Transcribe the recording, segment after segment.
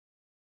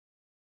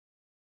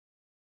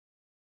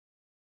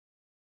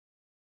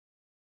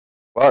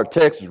Well, our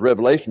text is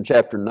Revelation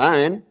chapter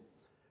 9.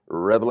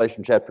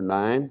 Revelation chapter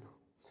 9.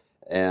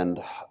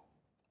 And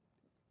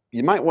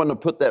you might want to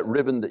put that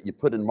ribbon that you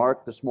put in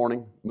Mark this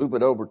morning, move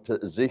it over to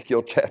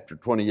Ezekiel chapter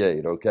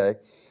 28, okay?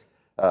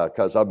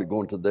 Because I'll be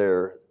going to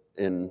there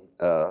in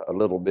a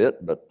little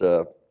bit,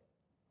 but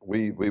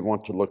we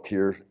want to look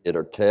here at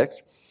our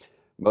text.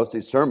 Most of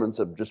these sermons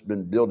have just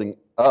been building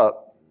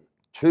up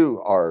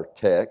to our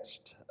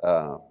text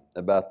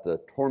about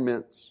the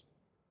torments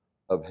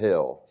of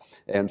hell.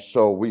 And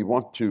so we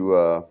want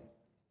to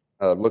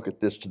look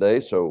at this today.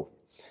 So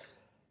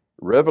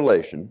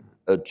Revelation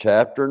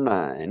chapter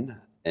 9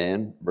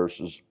 and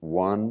verses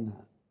 1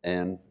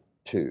 and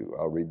 2.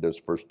 I'll read those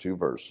first two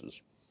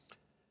verses.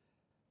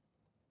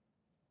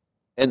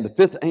 And the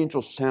fifth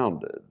angel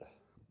sounded,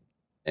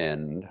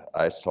 and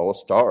I saw a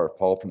star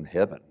fall from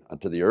heaven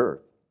unto the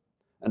earth,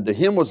 and to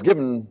him was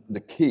given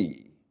the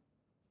key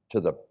to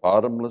the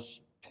bottomless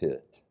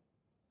pit.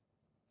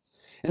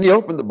 And he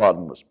opened the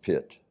bottomless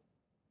pit,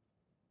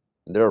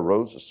 and there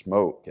arose a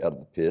smoke out of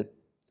the pit,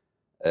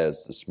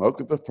 as the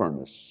smoke of a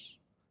furnace,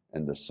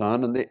 and the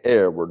sun and the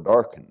air were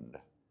darkened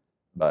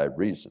by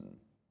reason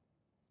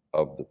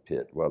of the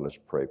pit. Well, let's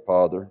pray.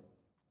 Father,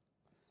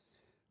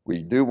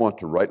 we do want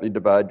to rightly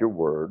divide your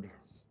word.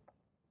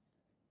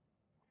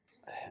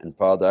 And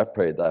Father, I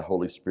pray thy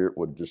Holy Spirit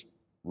would just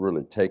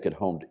really take it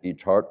home to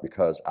each heart,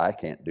 because I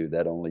can't do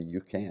that, only you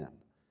can.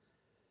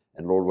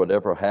 And Lord,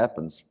 whatever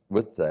happens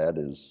with that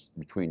is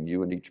between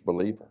you and each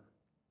believer.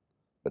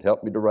 But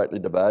help me to rightly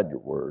divide your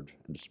word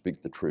and to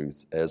speak the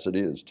truth as it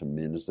is to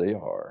men as they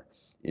are.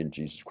 In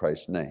Jesus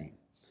Christ's name,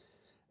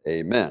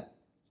 amen.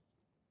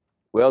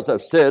 Well, as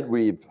I've said,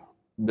 we've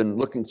been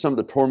looking at some of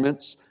the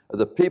torments of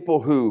the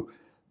people who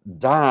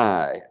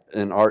die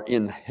and are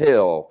in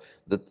hell,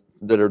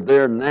 that are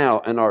there now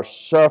and are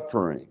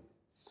suffering.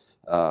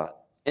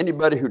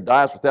 Anybody who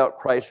dies without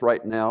Christ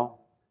right now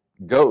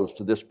goes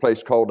to this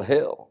place called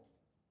hell.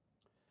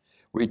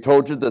 We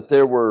told you that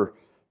there were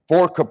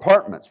 4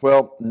 compartments.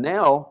 Well,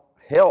 now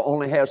hell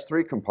only has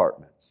 3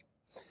 compartments.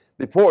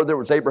 Before, there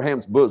was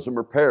Abraham's bosom,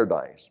 or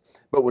paradise.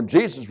 But when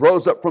Jesus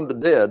rose up from the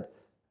dead,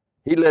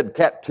 he led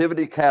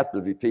captivity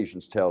captive,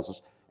 Ephesians tells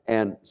us.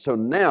 And so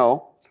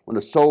now, when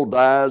a soul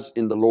dies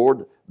in the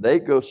Lord, they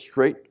go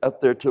straight up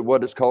there to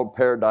what is called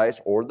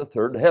paradise, or the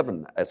third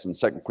heaven. That's in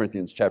 2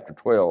 Corinthians chapter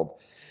 12.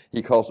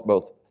 He calls it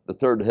both the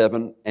third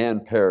heaven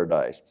and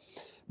paradise.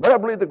 But I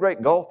believe the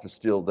great gulf is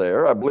still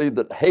there. I believe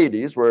that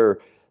Hades, where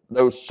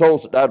those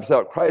souls that died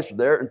without Christ are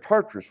there, and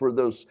Tartarus, where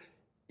those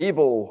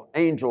evil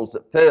angels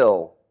that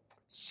fell,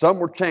 some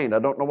were chained. I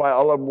don't know why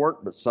all of them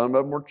weren't, but some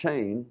of them were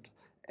chained.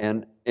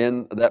 And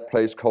in that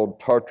place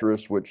called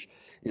Tartarus, which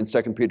in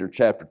 2 Peter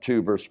chapter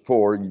 2, verse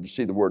 4, you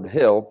see the word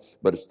hell,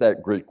 but it's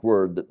that Greek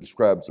word that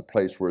describes the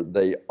place where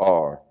they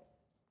are.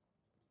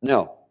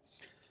 Now,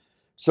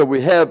 so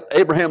we have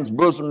Abraham's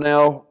bosom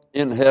now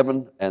in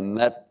heaven, and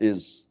that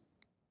is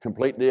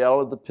completely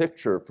out of the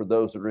picture for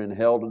those that are in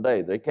hell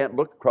today. They can't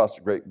look across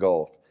the great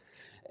gulf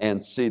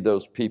and see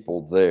those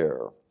people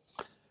there.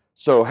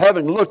 So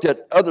having looked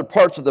at other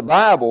parts of the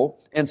Bible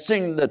and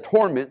seeing the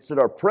torments that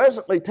are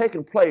presently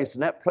taking place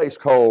in that place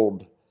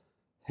called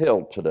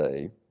hell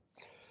today,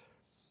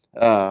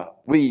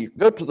 we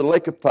go to the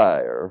lake of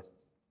fire,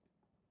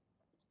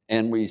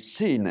 and we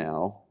see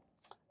now,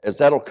 as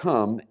that'll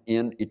come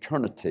in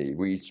eternity.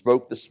 We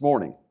spoke this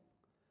morning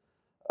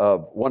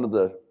of one of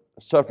the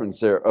sufferings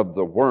there of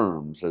the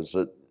worms, as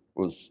it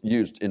was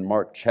used in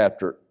Mark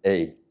chapter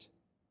 8.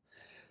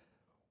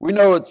 We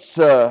know it's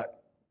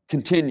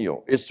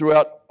continual. It's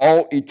throughout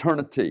all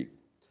eternity.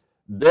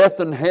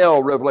 Death and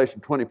hell, Revelation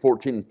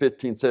 20:14 and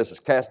 15 says, is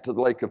cast into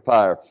the lake of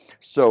fire.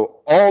 So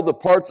all the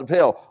parts of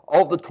hell,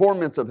 all the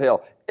torments of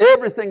hell,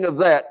 everything of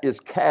that is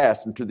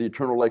cast into the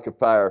eternal lake of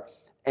fire,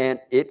 and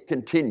it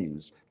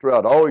continues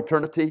throughout all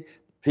eternity.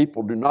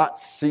 People do not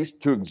cease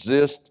to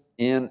exist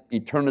in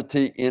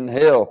eternity in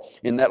hell,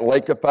 in that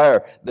lake of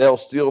fire. They'll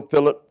still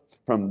feel it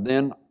from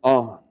then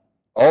on.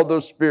 All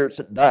those spirits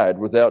that died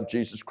without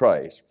Jesus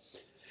Christ.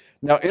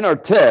 Now, in our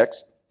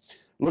text,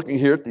 looking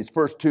here at these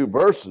first 2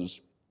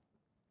 verses,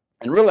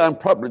 and really I'm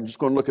probably just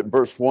going to look at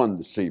verse 1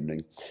 this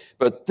evening,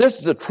 but this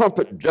is a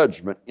trumpet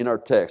judgment in our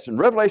text. In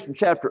Revelation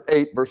chapter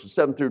 8, verses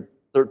 7 through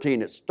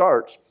 13, it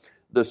starts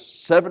the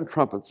 7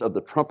 trumpets of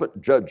the trumpet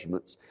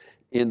judgments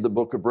in the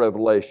book of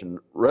Revelation.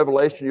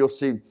 Revelation, you'll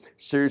see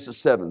series of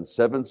 7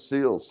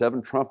 seals,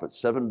 7 trumpets,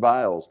 7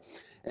 vials,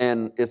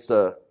 and it's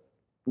a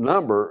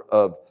number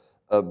of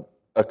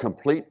a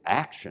complete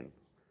action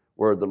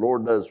where the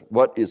Lord does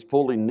what is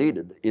fully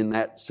needed in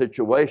that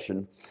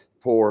situation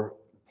for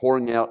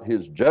pouring out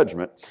his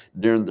judgment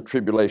during the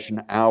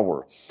tribulation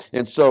hour.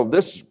 And so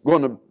this is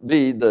going to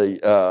be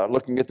the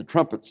looking at the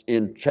trumpets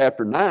in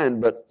chapter 9,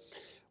 but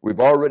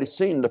we've already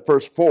seen the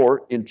first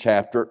 4 in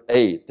chapter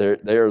 8.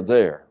 They're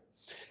there.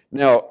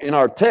 Now, in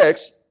our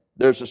text,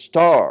 there's a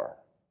star,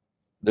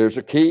 there's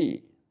a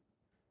key,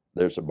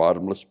 there's a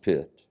bottomless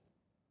pit.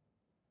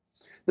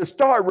 The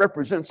star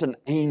represents an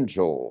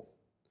angel.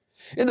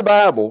 In the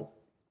Bible,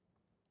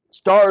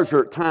 Stars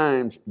are at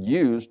times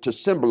used to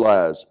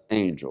symbolize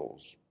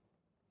angels.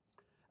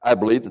 I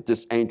believe that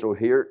this angel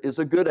here is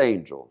a good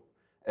angel.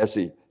 As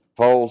he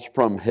falls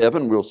from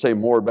heaven, we'll say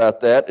more about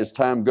that as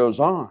time goes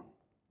on.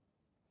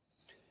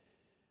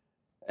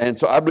 And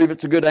so I believe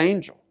it's a good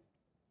angel.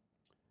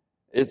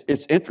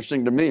 It's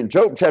interesting to me in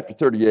Job chapter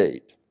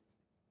 38,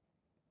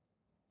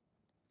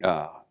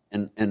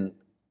 and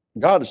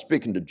God is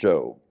speaking to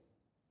Job.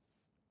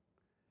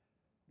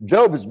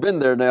 Job has been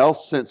there now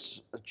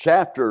since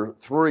chapter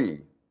 3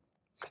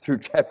 through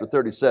chapter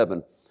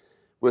 37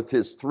 with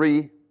his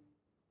 3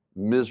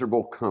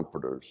 miserable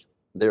comforters.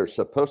 They're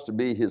supposed to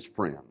be his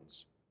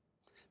friends.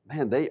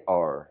 Man, they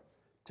are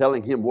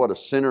telling him what a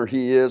sinner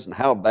he is and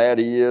how bad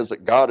he is,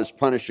 that God is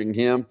punishing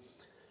him.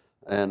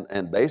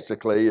 And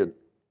basically,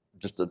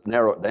 just to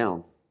narrow it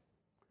down,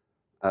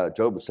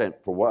 Job is saying,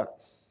 for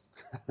what?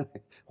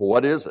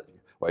 What is it?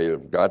 Well,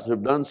 you've got to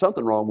have done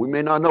something wrong. We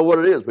may not know what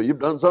it is, but you've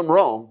done something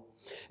wrong.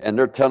 And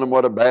they're telling him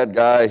what a bad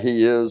guy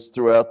he is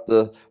throughout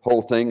the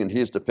whole thing, and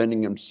he's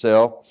defending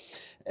himself.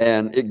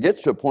 And it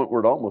gets to a point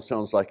where it almost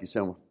sounds like he's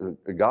saying,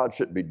 God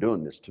shouldn't be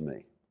doing this to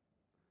me.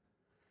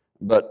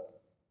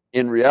 But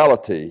in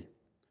reality,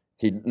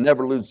 he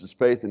never loses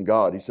faith in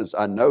God. He says,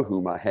 I know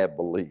whom I have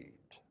believed.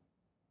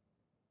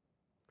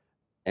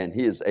 And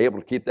he is able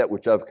to keep that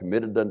which I've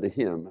committed unto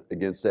him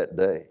against that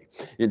day.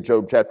 In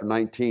Job chapter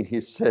 19, he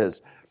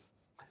says,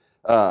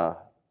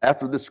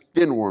 after the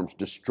skin worms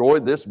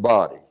destroyed this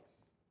body,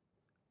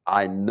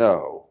 I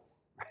know,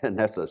 and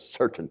that's a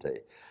certainty,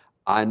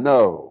 I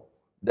know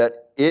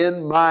that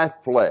in my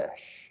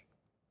flesh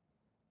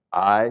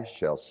I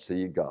shall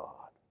see God.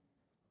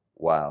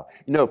 Wow.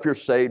 You know, if you're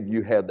saved,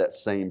 you have that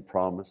same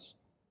promise.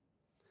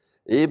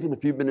 Even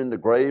if you've been in the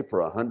grave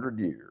for 100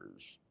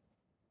 years,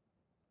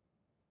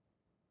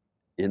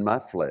 in my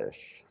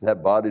flesh,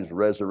 that body is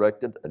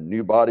resurrected, a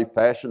new body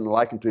fashioned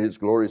like unto his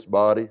glorious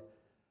body,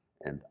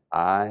 and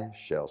I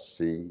shall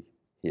see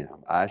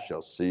him. I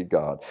shall see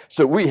God.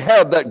 So we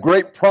have that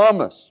great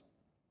promise.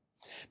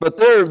 But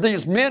there are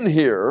these men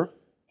here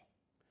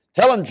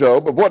telling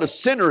Job of what a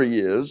sinner he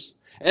is,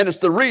 and it's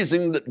the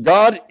reason that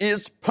God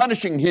is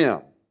punishing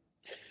him.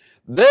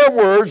 Their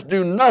words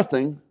do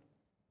nothing,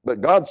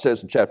 but God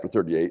says in chapter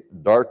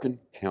 38, darken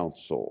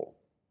counsel.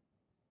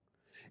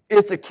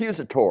 It's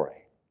accusatory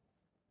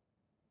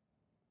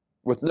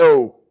with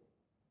no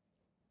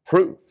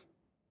proof.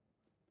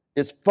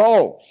 It's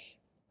false,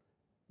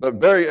 but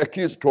very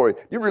accusatory.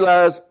 You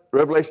realize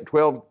Revelation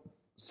 12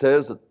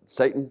 says that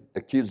Satan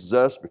accuses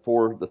us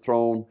before the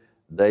throne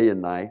day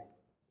and night.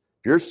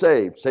 If you're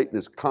saved, Satan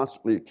is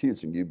constantly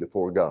accusing you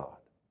before God.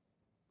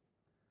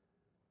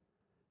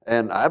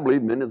 And I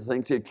believe many of the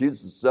things he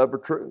accuses us of are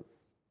true.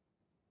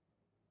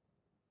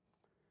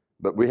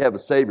 But we have a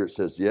Savior that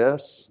says,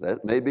 yes,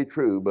 that may be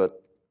true,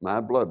 but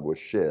my blood was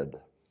shed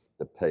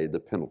to pay the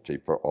penalty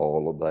for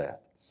all of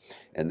that.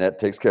 And that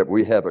takes care of it.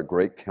 We have a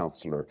great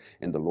counselor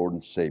in the Lord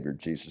and Savior,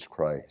 Jesus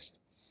Christ.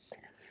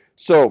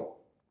 So,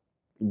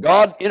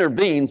 God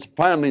intervenes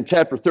finally in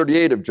chapter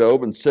 38 of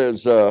Job and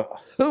says,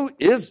 who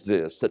is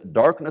this that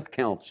darkeneth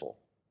counsel?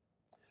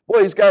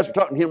 Boy, these guys are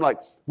talking to him like,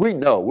 we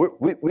know,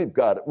 we've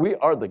got it. We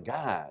are the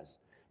guys.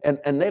 And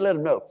they let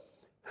him know,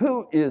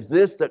 who is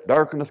this that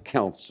darkeneth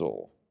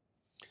counsel?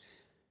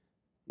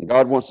 And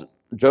God wants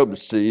Job to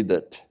see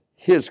that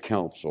his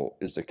counsel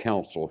is the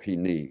counsel he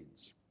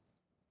needs.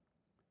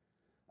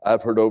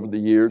 I've heard over the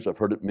years, I've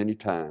heard it many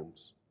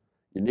times,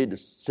 you need to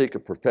seek a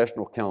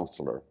professional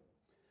counselor.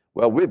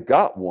 Well, we've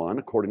got one,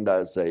 according to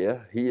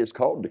Isaiah. He is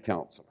called the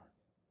counselor.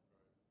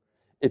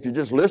 If you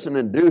just listen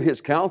and do his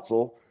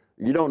counsel,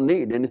 you don't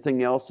need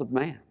anything else of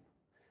man.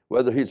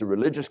 Whether he's a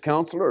religious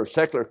counselor or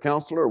secular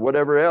counselor or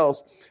whatever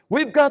else,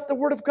 we've got the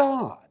Word of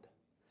God.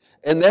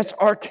 And that's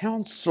our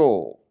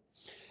counsel.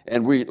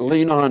 And we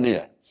lean on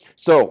it.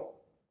 So,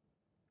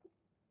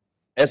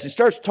 as he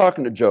starts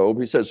talking to Job,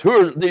 he says, who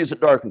are these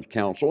that darken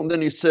counsel? And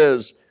then he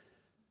says,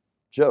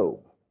 Job,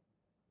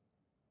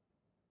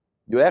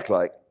 you act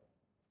like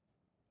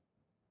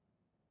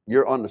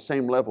you're on the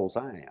same level as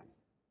I am.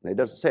 And he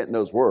doesn't say it in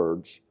those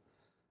words,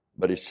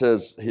 but he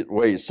says, the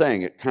way he's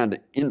saying it kind of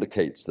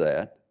indicates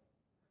that.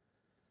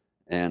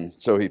 And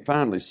so he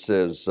finally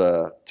says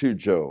to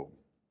Job,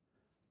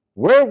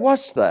 where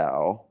wast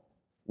thou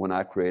when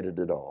I created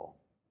it all?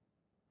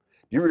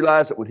 Do you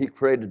realize that when he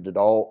created it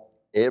all,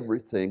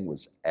 everything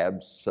was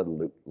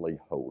absolutely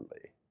holy?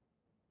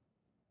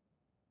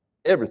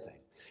 Everything.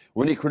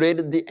 When he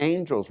created the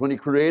angels, when he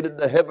created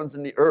the heavens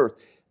and the earth,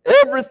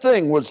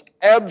 everything was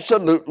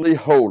absolutely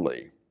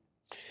holy.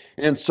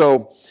 And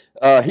so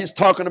he's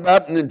talking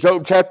about, and in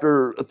Job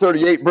chapter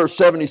 38, verse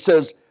 7, he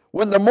says,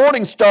 when the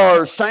morning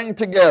stars sang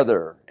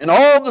together, and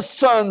all the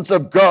sons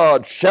of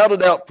God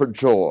shouted out for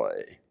joy.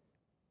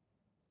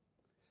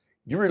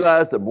 Do you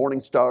realize the morning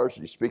stars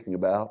that he's speaking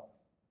about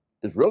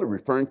is really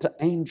referring to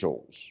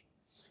angels?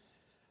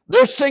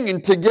 They're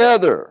singing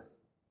together.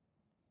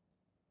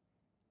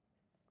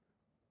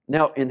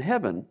 Now, in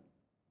heaven,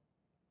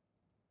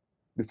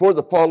 before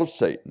the fall of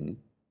Satan,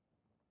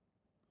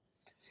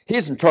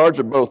 he's in charge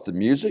of both the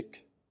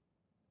music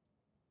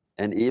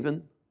and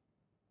even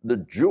the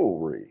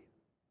jewelry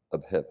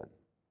of heaven.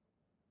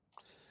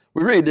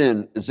 We read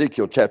in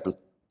Ezekiel chapter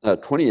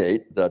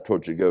 28 that I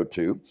told you to go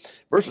to,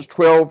 verses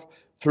 12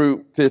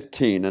 through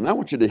 15. And I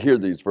want you to hear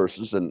these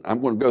verses, and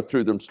I'm going to go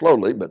through them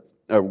slowly, but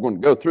we're going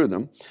to go through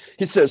them.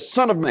 He says,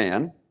 Son of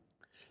man,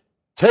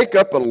 take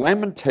up a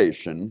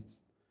lamentation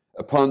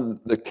upon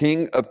the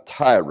king of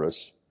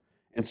Tyrus,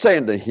 and say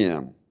unto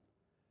him,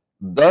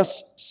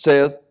 Thus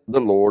saith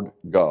the Lord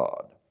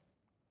God.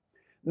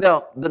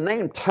 Now, the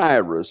name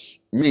Tyrus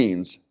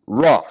means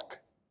rock,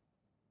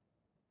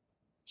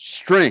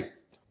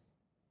 strength,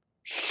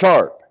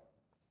 sharp.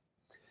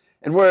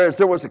 And whereas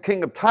there was a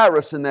king of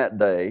Tyrus in that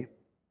day,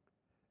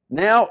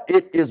 now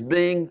it is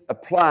being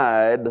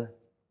applied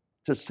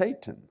to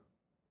Satan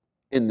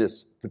in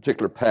this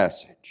particular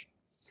passage.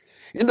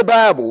 In the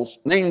Bibles,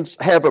 names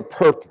have a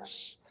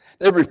purpose.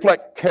 They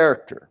reflect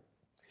character.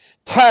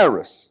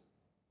 Tyrus,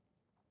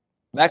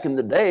 back in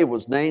the day,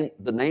 was the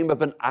name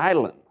of an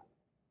island.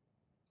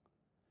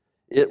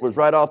 It was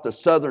right off the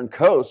southern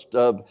coast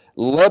of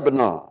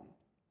Lebanon,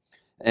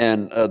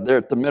 and there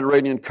at the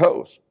Mediterranean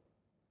coast.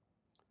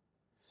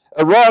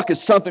 A rock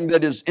is something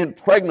that is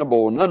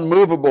impregnable and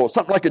unmovable,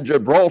 something like a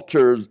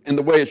Gibraltar in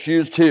the way it's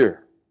used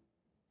here.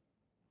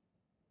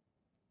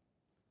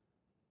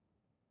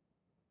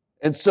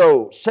 And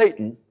so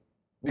Satan,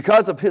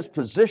 because of his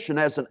position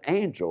as an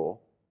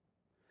angel,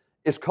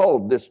 is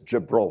called this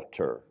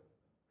Gibraltar.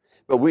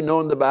 But we know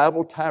in the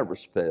Bible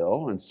Tyrus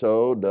fell, and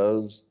so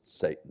does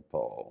Satan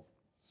fall.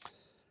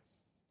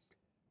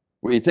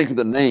 We think of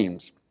the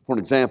names. For an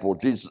example,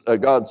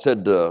 God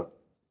said to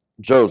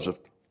Joseph,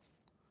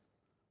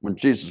 when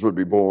Jesus would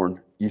be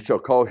born, you shall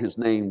call his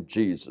name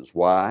Jesus.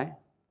 Why?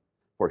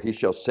 For he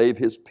shall save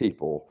his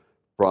people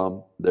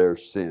from their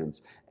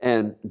sins.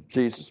 And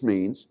Jesus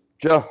means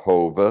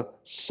Jehovah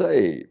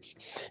saves.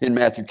 In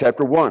Matthew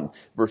chapter 1,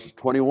 verses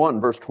 21,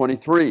 verse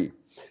 23,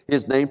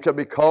 his name shall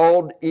be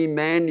called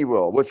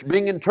Emmanuel, which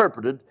being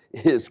interpreted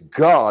is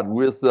God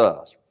with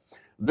us.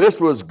 This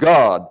was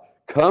God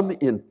come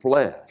in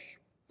flesh.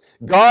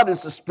 God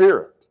is the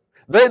Spirit.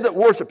 They that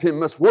worship him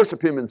must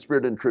worship him in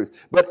spirit and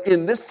truth. But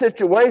in this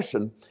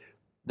situation,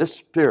 this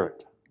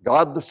Spirit,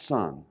 God the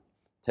Son,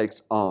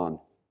 takes on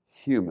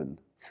human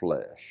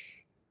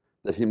flesh,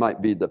 that he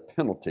might be the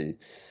penalty,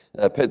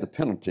 pay the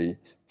penalty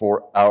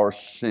for our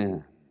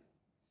sin.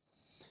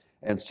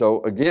 And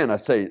so, again, I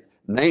say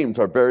names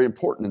are very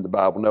important in the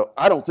Bible. Now,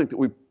 I don't think that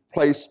we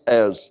place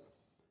as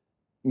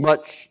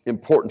much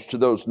importance to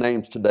those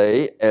names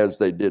today as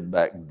they did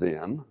back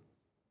then.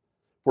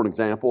 For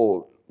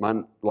example,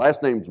 my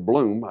last name's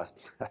Bloom. I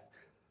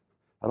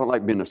don't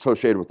like being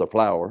associated with a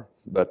flower,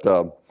 but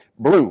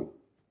Bloom.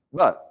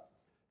 But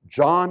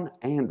John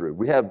Andrew,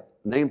 we have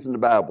names in the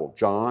Bible,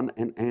 John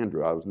and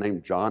Andrew. I was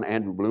named John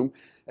Andrew Bloom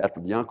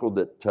after the uncle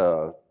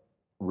that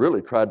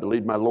really tried to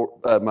lead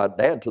my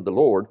dad to the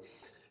Lord.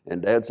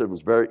 And Dad said it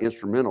was very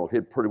instrumental. He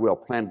had pretty well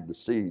planted the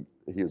seed.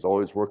 He was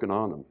always working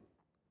on them.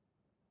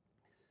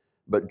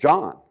 But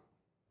John,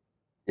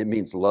 it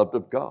means loved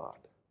of God.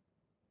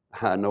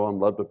 I know I'm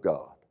loved of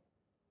God.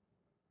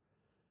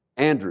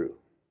 Andrew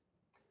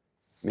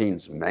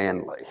means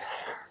manly.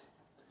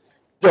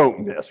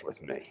 Don't mess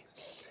with me.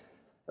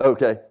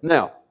 Okay,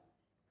 now,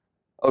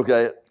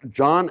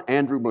 John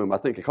Andrew Bloom. I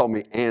think he called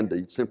me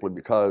Andy simply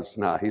because,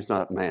 he's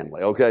not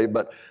manly. Okay,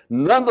 but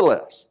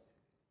nonetheless,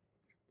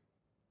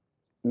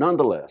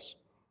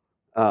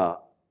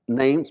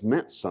 names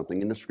meant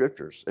something in the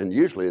Scriptures. And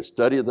usually a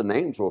study of the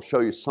names will show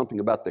you something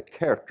about the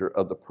character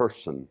of the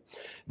person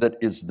that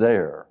is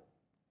there.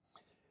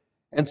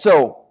 And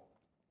so,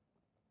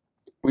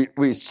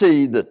 we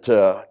see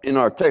that in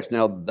our text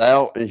now,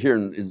 thou, here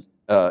in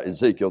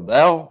Ezekiel,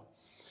 thou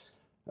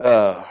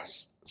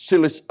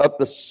sealest up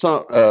the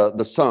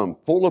sum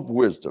full of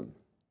wisdom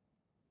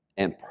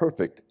and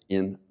perfect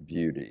in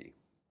beauty.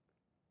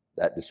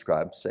 That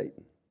describes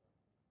Satan.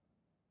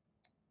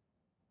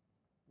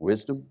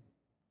 Wisdom,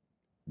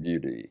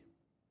 beauty.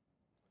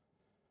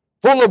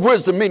 Full of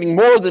wisdom, meaning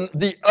more than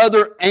the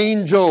other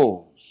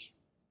angels.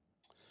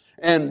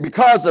 And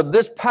because of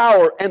this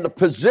power and the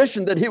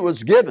position that he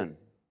was given,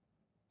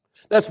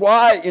 that's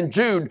why in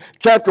Jude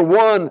chapter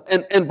 1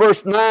 and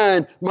verse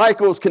 9,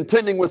 Michael is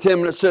contending with him,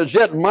 and it says,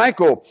 yet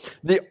Michael,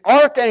 the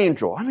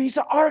archangel, he's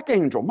an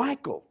archangel,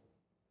 Michael,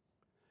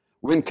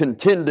 when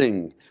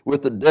contending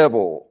with the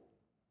devil,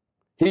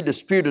 he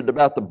disputed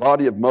about the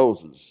body of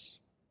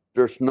Moses,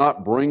 durst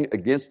not bring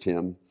against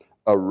him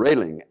a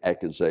railing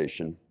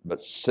accusation,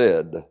 but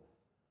said,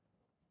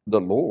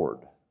 the Lord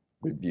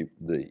rebuke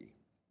thee.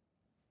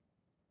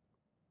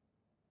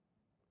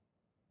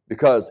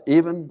 Because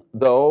even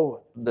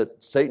though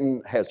that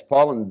Satan has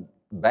fallen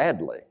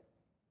badly,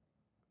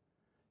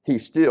 he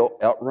still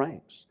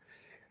outranks.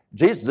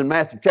 Jesus in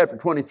Matthew chapter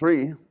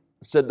 23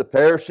 said the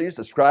Pharisees,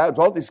 the scribes,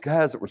 all these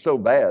guys that were so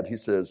bad, he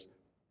says,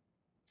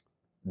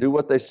 do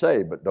what they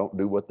say, but don't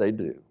do what they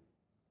do.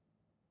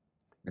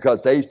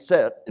 Because they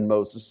sat in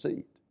Moses'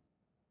 seat.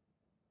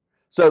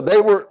 So they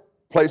were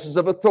places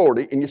of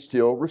authority, and you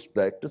still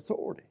respect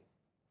authority.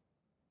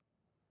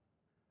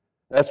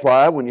 That's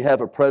why when you have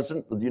a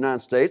president of the United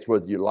States,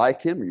 whether you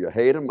like him or you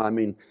hate him,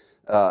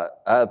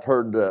 I've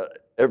heard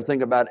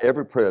everything about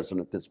every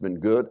president that's been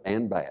good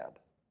and bad,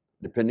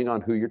 depending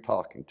on who you're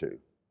talking to.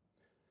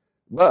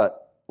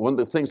 But one of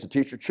the things to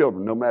teach your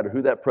children, no matter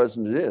who that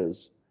president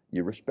is,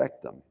 you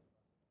respect them.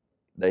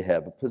 They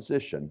have a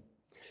position,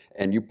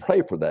 and you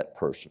pray for that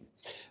person.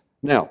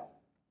 Now,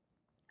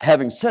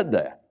 having said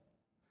that,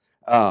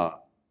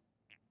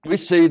 we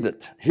see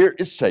that here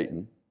is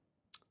Satan.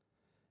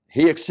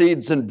 He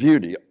exceeds in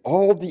beauty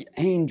all the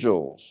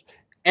angels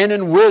and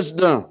in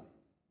wisdom.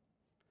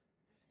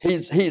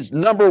 He's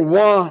number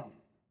one.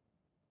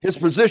 His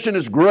position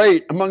is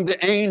great among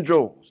the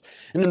angels.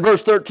 And in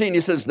verse 13 he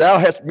says, thou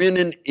hast been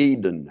in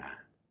Eden,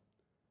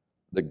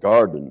 the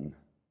garden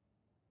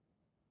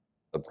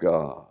of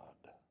God.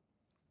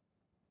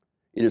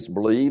 It is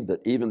believed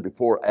that even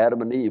before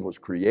Adam and Eve was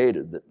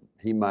created, that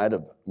he might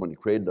have, when he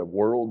created the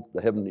world,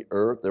 the heaven and the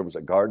earth, there was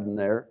a garden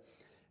there,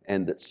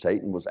 and that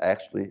Satan was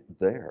actually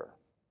there.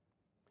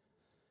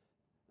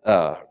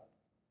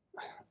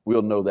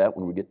 We'll know that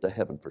when we get to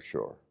heaven for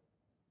sure.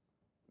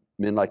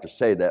 Men like to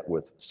say that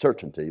with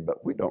certainty,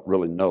 but we don't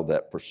really know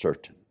that for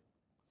certain.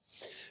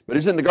 But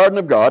he's in the garden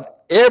of God.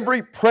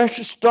 Every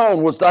precious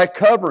stone was thy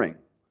covering.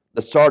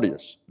 The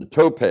sardius, the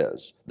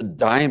topaz, the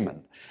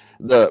diamond,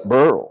 the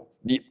beryl,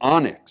 the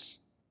onyx,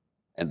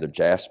 and the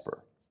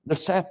jasper, the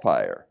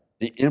sapphire,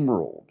 the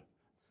emerald,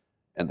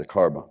 and the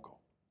carbuncle,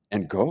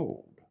 and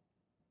gold.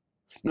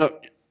 Now,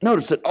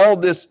 notice that all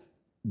this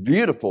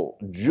beautiful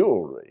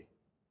jewelry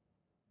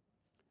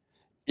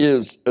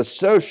is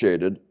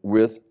associated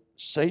with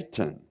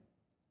Satan.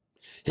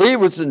 He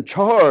was in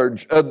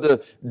charge of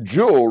the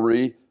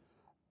jewelry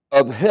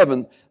of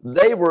heaven.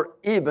 They were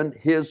even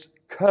his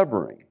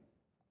covering.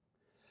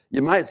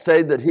 You might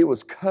say that he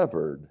was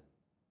covered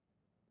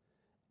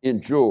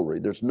in jewelry.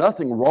 There's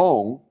nothing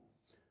wrong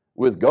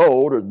with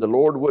gold, or the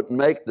Lord wouldn't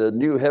make the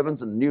new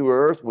heavens and new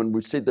earth when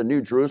we see the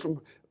new Jerusalem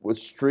with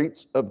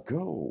streets of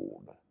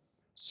gold,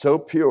 so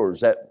pure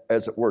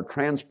as it were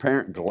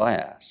transparent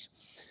glass.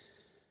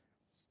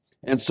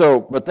 And so,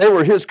 but they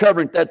were his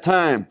covering at that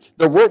time.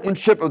 The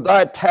workmanship of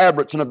thy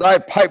tabrets and of thy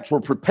pipes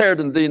were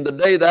prepared in thee in the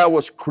day thou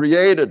wast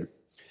created.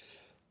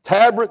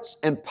 Tabrets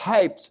and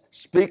pipes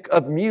speak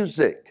of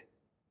music.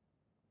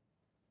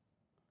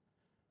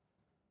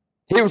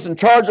 He was in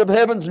charge of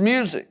heaven's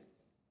music.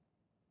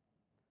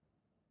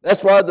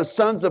 That's why the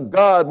sons of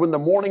God, when the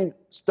morning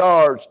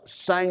stars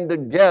sang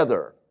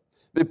together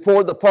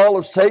before the fall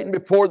of Satan,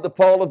 before the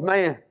fall of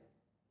man,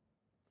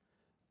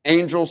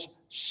 angels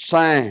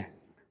sang.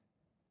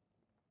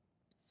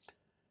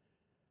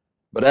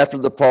 But after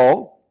the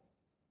fall,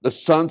 the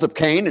sons of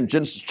Cain in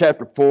Genesis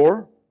chapter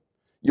 4,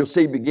 you'll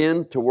see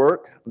begin to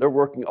work. They're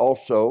working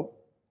also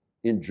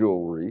in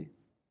jewelry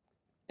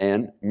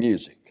and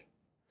music.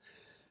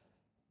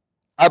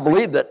 I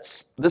believe that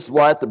this is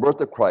why at the birth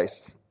of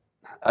Christ,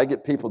 I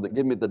get people that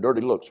give me the dirty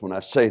looks when I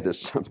say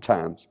this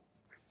sometimes.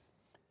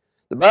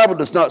 The Bible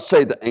does not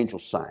say the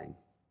angels sang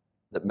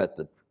that met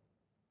the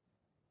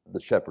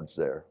shepherds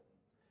there.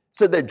 It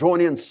said they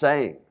join in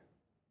saying.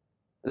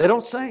 They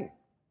don't sing.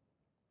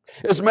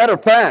 As a matter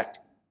of fact,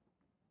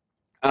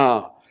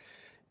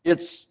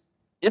 it's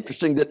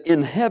interesting that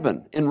in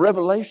heaven, in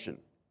Revelation,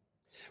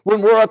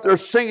 when we're up there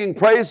singing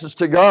praises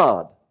to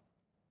God,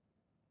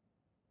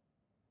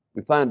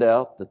 we find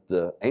out that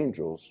the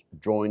angels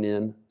join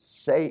in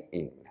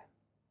saying.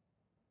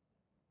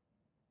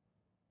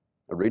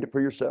 Now read it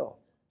for yourself.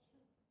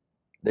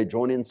 They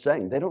join in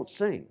saying. They don't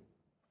sing.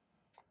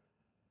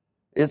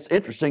 It's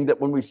interesting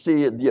that when we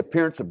see the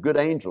appearance of good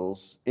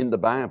angels in the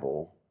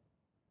Bible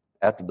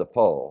after the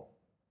fall,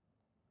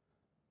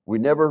 we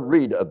never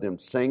read of them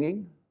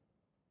singing,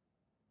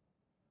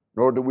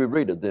 nor do we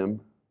read of them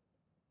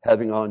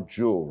having on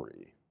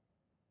jewelry.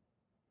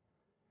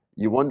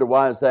 You wonder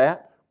why is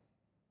that?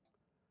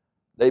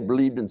 They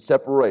believed in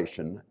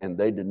separation, and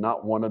they did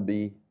not want to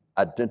be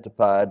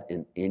identified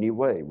in any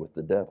way with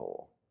the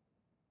devil.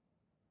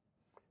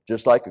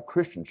 Just like a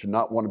Christian should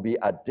not want to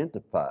be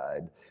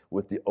identified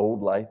with the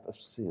old life of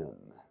sin.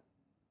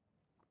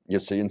 You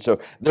see, and so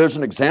there's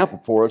an example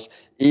for us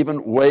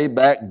even way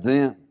back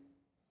then.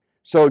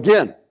 So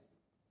again,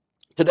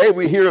 today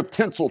we hear of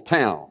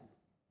Tinseltown.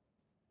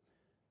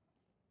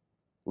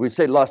 We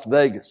say Las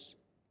Vegas.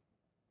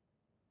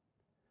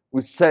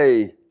 We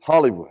say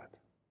Hollywood.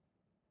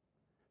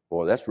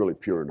 Boy, that's really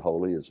pure and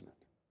holy, isn't it?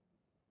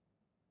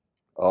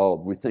 Oh,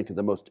 we think of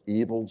the most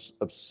evils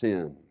of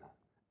sin,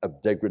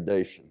 of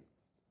degradation.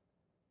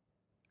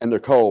 And they're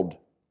called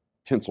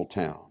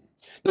Tinseltown.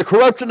 The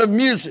corruption of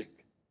music.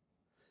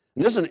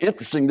 And isn't it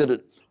interesting that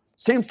it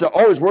seems to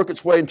always work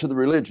its way into the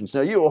religions?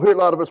 Now, you will hear a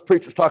lot of us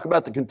preachers talk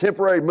about the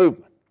contemporary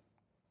movement.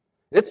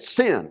 It's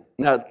sin.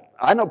 Now,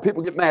 I know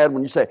people get mad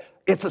when you say,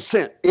 it's a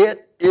sin.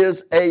 It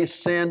is a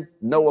sin.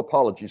 No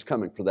apologies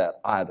coming for that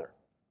either.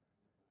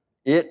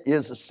 It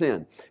is a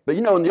sin. But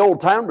you know, in the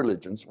old time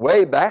religions,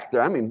 way back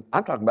there, I'm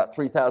talking about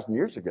 3,000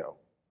 years ago.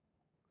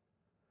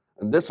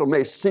 And this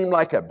may seem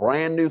like a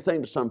brand new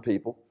thing to some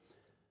people.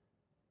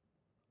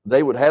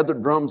 They would have their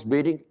drums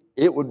beating,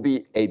 it would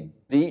be a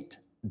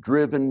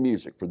beat-driven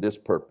music for this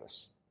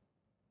purpose.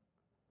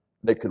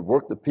 They could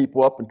work the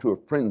people up into a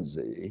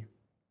frenzy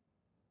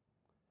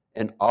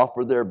and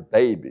offer their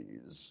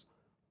babies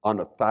on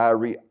a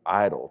fiery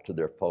idol to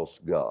their false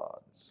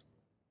gods.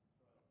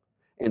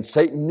 And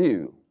Satan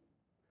knew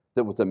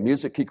that with the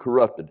music he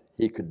corrupted,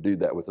 he could do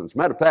that with them. As a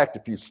matter of fact,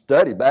 if you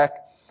study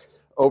back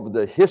over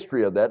the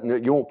history of that,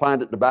 and you won't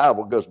find it in the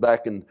Bible, it goes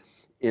back in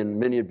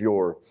many of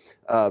your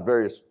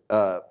various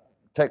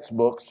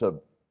textbooks of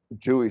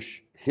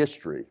Jewish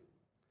history,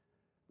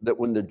 that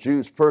when the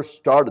Jews first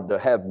started to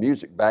have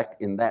music back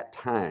in that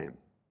time,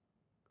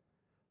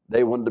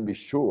 they wanted to be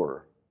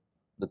sure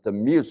that the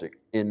music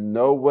in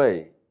no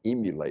way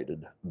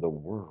emulated the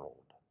world.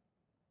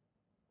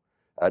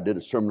 I did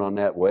a sermon on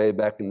that way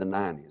back in the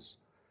 90s.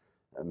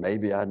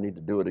 Maybe I need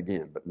to do it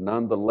again, but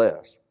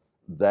nonetheless,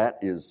 that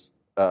is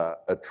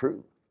a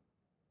truth.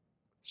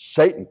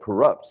 Satan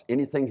corrupts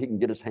anything he can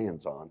get his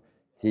hands on.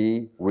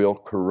 He will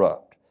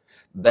corrupt.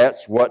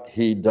 That's what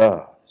he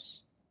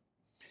does.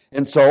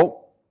 And so,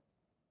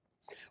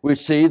 we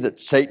see that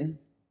Satan,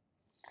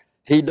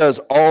 he does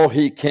all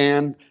he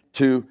can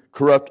to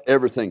corrupt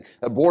everything.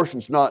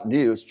 Abortion's not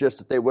new. It's just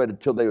that they waited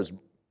until they was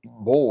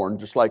born,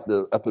 just like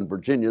up in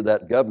Virginia,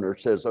 that governor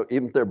says, oh,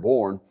 even if they're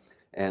born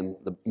and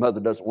the mother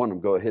doesn't want them,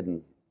 go ahead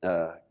and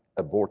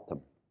abort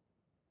them,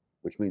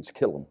 which means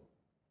kill them.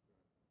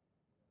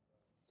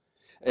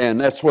 And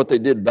that's what they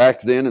did back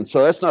then. And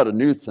so that's not a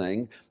new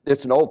thing.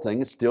 It's an old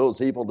thing. It's still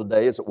as evil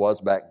today as it was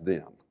back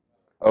then.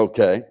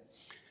 Okay. It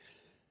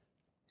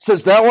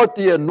says, thou art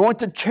the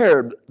anointed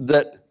cherub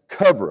that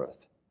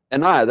covereth,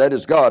 and I, that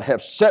is God,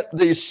 have set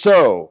thee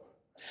so.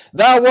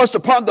 Thou wast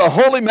upon the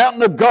holy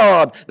mountain of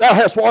God. Thou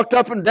hast walked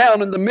up and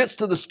down in the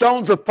midst of the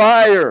stones of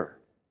fire.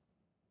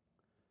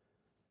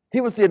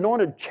 He was the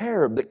anointed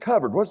cherub that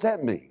covered. What does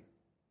that mean?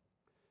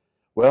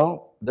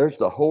 Well, there's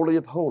the Holy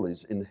of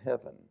Holies in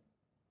heaven.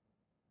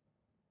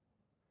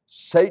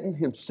 Satan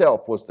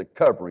himself was the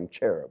covering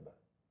cherub.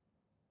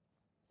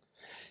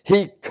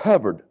 He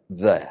covered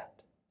that.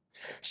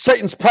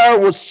 Satan's power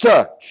was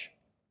such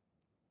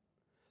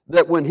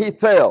that when he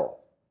fell,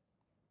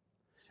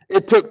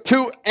 it took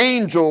two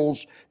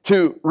angels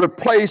to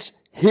replace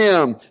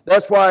him.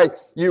 That's why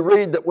you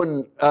read that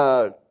when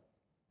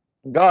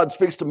God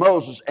speaks to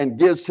Moses and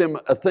gives him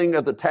a thing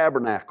of the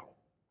tabernacle,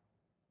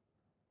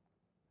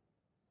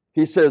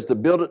 he says to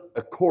build it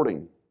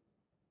according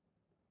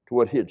to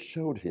what he had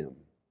showed him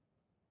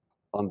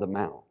on the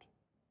mount.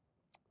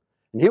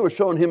 And he was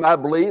showing him, I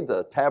believe,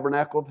 the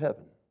tabernacle of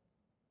heaven.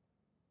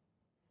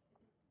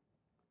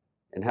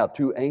 And how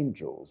two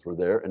angels were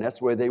there, and that's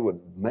the way they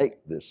would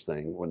make this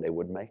thing when they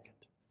would make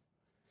it.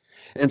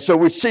 And so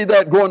we see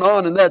that going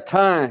on in that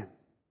time.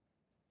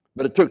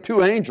 But it took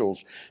two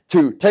angels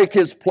to take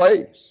his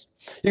place.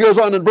 He goes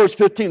on in verse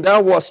 15,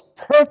 thou wast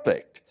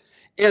perfect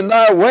in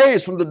thy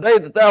ways from the day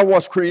that thou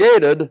wast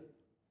created,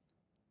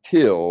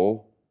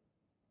 till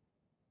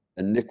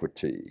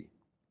iniquity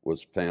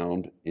was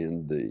found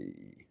in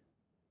thee.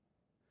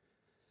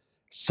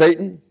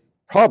 Satan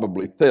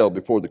probably fell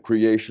before the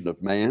creation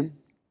of man.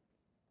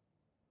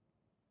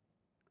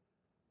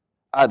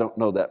 I don't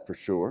know that for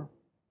sure.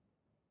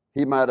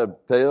 He might have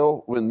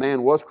failed when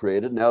man was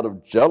created, and out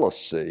of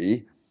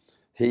jealousy,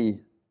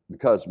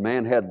 because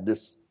man had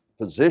this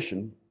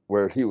position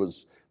where he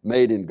was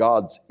made in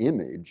God's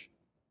image,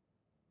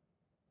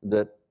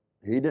 that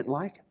he didn't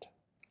like it.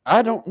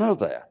 I don't know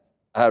that.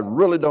 I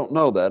really don't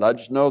know that. I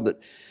just know that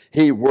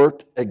he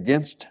worked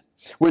against it.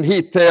 When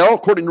he fell,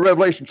 according to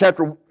Revelation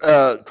chapter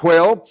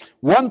 12,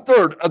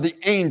 1/3 of the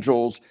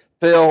angels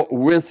fell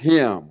with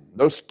him.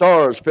 Those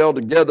stars fell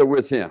together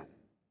with him.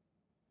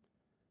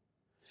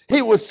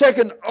 He was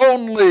second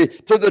only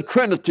to the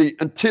Trinity.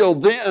 Until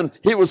then,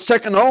 he was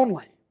second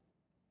only.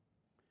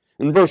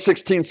 And verse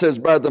 16 says,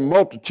 by the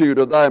multitude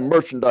of thy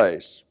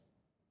merchandise,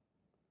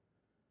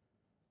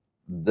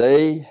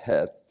 they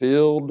have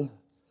filled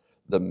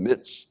the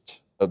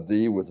midst of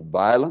thee with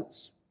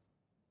violence.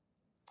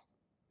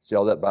 See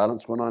all that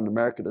violence going on in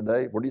America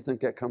today? Where do you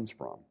think that comes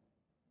from?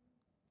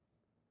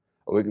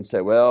 We can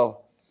say,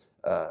 well,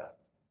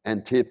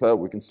 Antifa,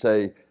 we can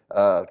say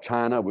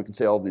China, we can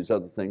say all these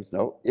other things.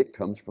 No, it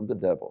comes from the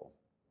devil.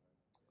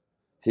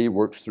 He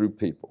works through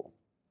people.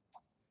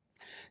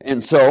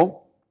 And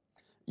so,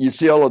 you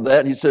see all of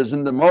that. He says,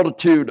 in the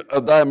multitude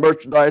of thy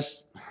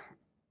merchandise,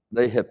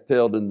 they have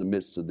failed in the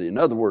midst of thee. In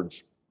other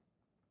words,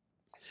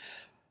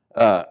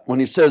 when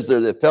he says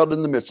there, they failed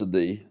in the midst of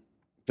thee,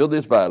 filled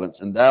with violence,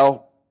 and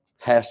thou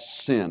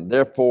hast sinned.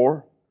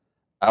 Therefore,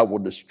 I will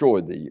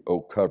destroy thee,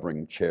 O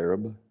covering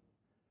cherub,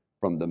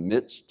 from the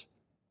midst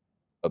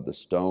of the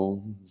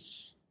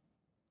stones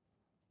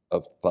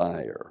of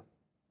fire.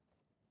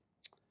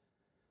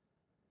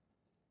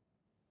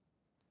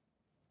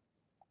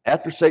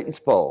 After Satan's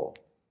fall,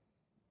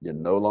 you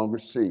no longer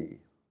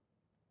see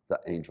the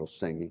angels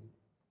singing.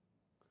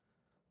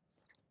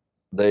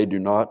 They do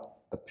not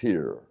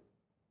appear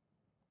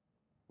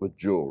with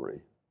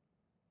jewelry.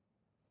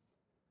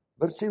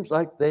 But it seems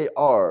like they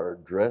are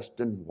dressed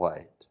in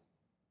white.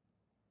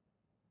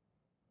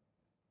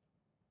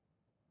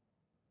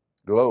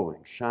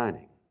 glowing,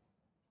 shining.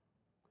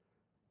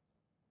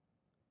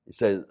 You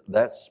say,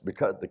 that's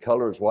because the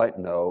color is white?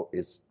 No,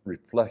 it's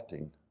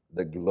reflecting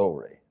the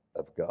glory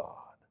of God.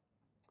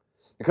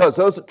 Because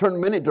those that turn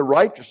many to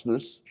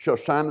righteousness shall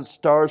shine as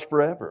stars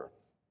forever.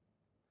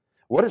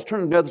 What is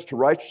turning others to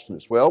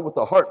righteousness? Well, with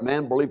the heart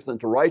man believes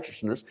unto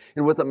righteousness,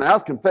 and with the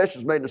mouth confession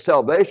is made to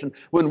salvation.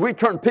 When we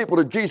turn people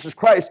to Jesus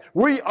Christ,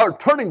 we are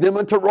turning them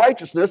into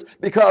righteousness,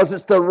 because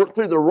it's through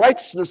the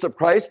righteousness of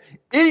Christ,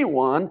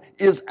 anyone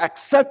is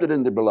accepted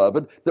in the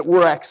beloved, that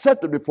we're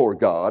accepted before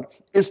God,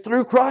 is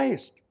through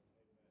Christ.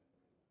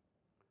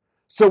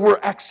 So we're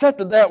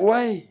accepted that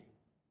way.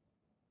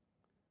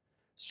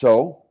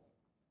 So,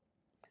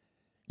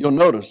 you'll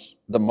notice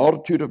the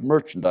multitude of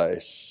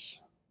merchandise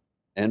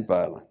and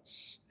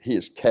violence. He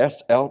is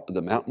cast out of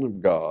the mountain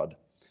of God,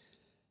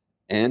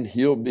 and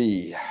he'll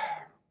be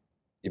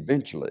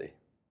eventually,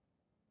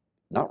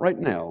 not right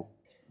now,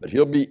 but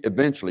he'll be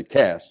eventually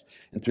cast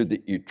into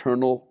the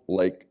eternal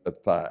lake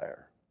of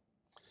fire.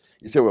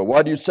 You say, well,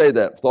 why do you say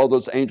that? With all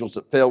those angels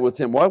that fell with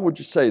him, why would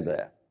you say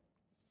that?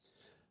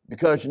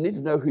 Because you need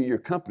to know who your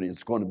company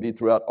is going to be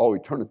throughout all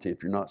eternity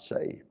if you're not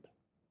saved.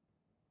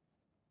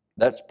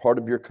 That's part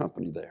of your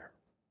company there.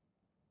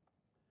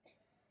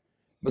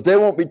 But they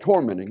won't be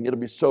tormenting. It'll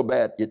be so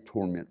bad it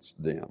torments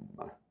them.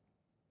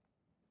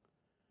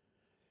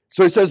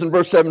 So he says in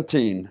verse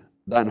 17,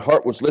 thine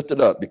heart was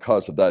lifted up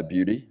because of thy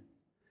beauty.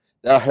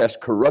 Thou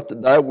hast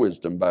corrupted thy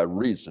wisdom by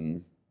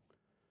reason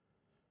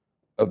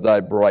of thy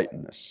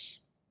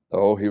brightness.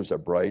 Oh, he was a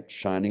bright,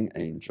 shining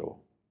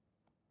angel.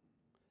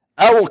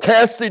 I will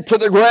cast thee to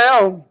the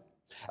ground.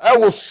 I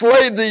will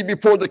slay thee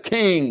before the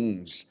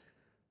kings,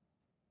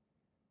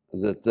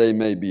 that they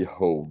may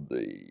behold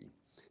thee.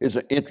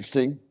 Isn't it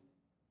interesting?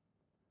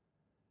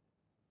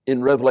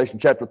 In Revelation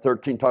chapter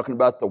 13, talking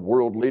about the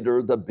world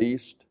leader, the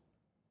beast,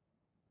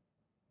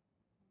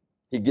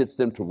 he gets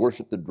them to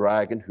worship the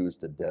dragon, who's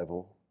the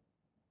devil.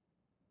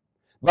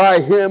 By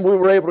him we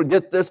were able to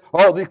get this.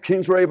 All these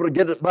kings were able to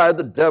get it by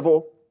the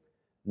devil.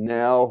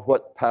 Now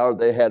what power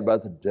they had by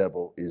the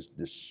devil is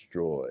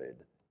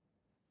destroyed,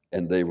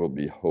 and they will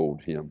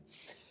behold him.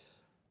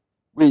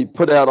 We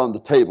put out on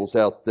the tables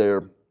out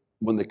there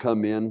when they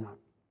come in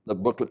the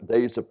booklet,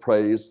 Days of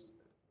Praise.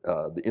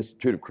 The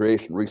Institute of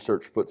Creation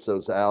Research puts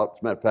those out.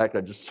 As a matter of fact,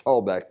 I just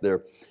saw back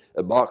there,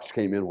 a box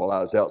came in while I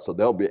was out, so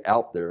they'll be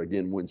out there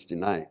again Wednesday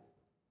night.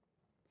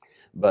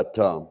 But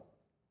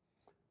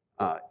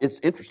it's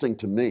interesting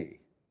to me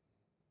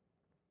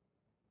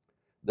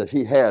that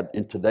he had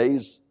in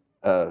today's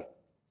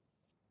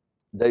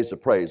Days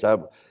of Praise. I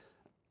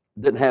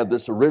didn't have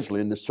this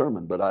originally in this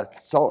sermon, but I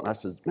saw it and I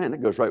said, man,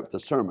 it goes right with the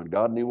sermon.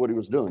 God knew what he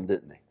was doing,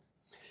 didn't he?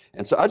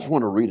 And so I just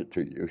want to read it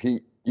to you.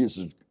 He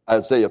uses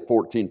Isaiah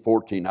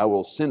 14:14, I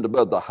will ascend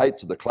above the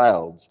heights of the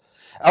clouds.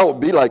 I will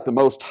be like the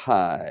Most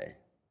High.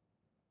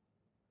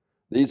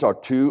 These are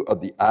two of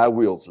the eye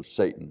wheels of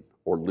Satan,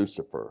 or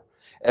Lucifer,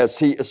 as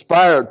he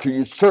aspired to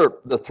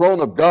usurp the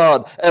throne of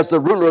God as the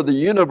ruler of the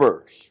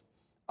universe.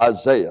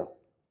 Isaiah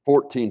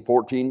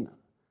 14:14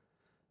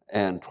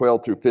 and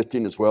 12 through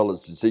 15, as well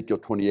as Ezekiel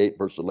 28,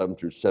 verse 11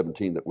 through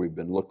 17 that we've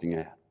been looking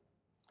at.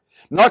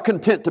 Not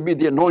content to be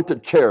the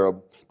anointed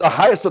cherub, the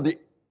highest of the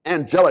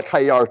angelic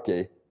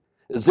hierarchy,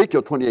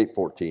 Ezekiel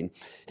 28:14,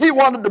 he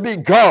wanted to be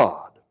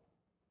God.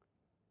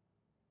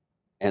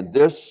 And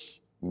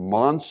this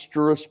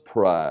monstrous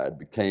pride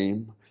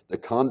became the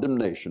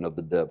condemnation of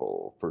the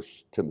devil,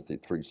 1 Timothy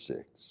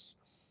 3:6.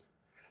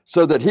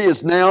 So that he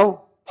is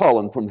now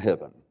fallen from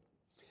heaven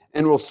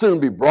and will soon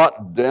be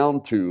brought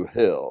down to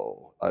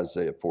hell,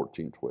 Isaiah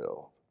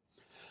 14:12.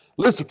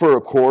 Lucifer,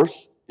 of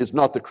course, is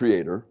not the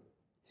creator.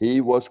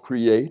 He was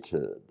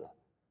created.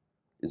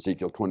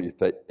 Ezekiel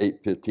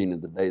 28:15, in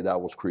the day thou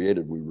was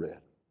created, we read.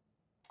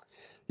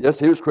 Yes,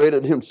 he was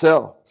created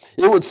himself.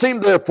 It would seem,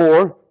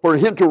 therefore, for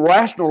him to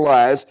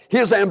rationalize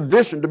his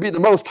ambition to be the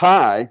Most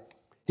High,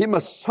 he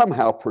must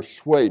somehow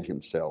persuade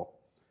himself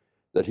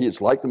that he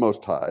is like the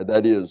Most High,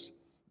 that is,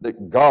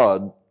 that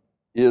God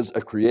is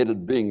a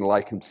created being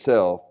like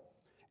himself,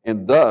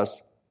 and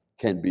thus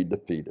can be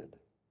defeated.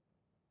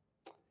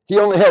 He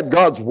only had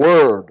God's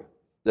word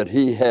that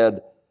he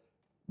had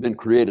been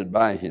created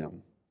by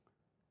him.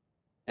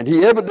 And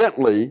he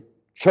evidently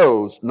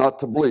chose not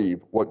to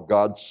believe what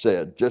God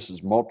said, just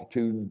as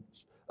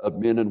multitudes of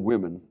men and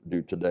women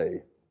do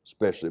today,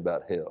 especially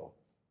about hell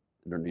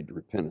and their need to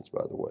repentance,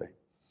 by the way.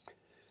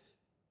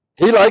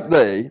 He, like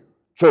they,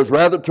 chose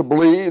rather to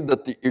believe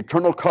that the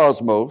eternal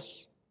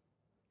cosmos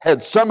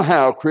had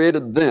somehow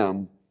created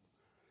them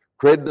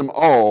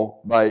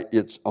all by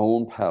its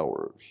own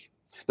powers.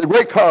 The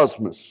great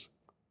cosmos,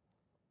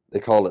 they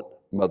call it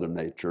Mother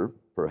Nature,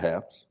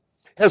 perhaps,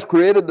 has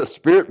created the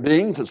spirit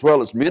beings as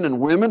well as men and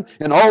women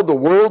and all the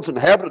worlds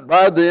inhabited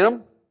by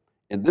them.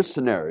 In this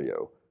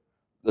scenario,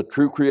 the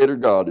true Creator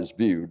God is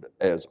viewed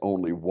as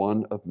only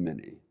one of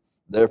many.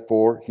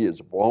 Therefore, he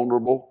is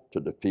vulnerable to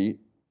defeat,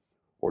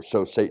 or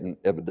so Satan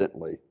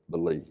evidently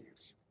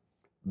believes.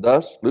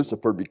 Thus,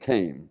 Lucifer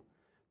became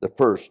the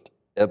first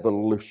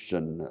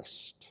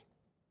evolutionist.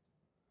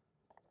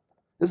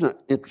 Isn't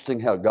it interesting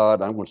how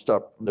God, I'm going to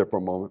stop there for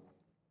a moment,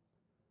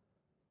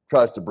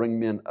 tries to bring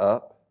men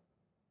up?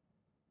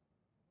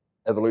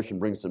 Evolution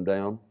brings them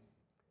down.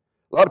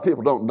 A lot of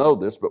people don't know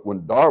this, but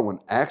when Darwin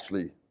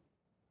actually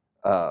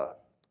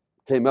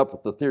came up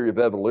with the theory of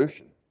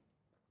evolution,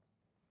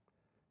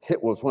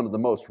 it was one of the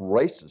most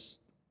racist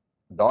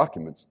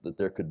documents that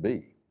there could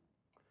be.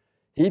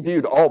 He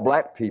viewed all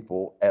black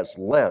people as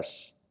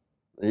less.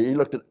 He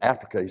looked at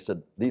Africa, he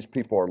said, these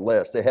people are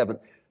less. They haven't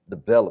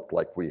developed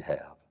like we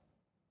have.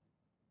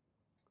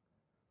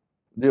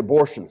 The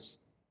abortionists,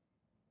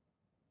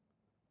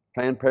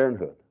 Planned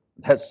Parenthood,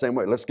 that's the same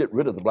way. Let's get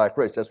rid of the black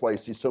race. That's why you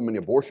see so many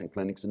abortion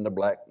clinics in the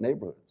black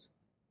neighborhoods.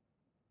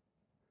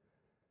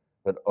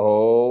 But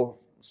oh,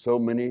 so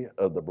many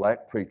of the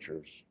black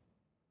preachers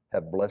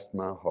have blessed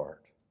my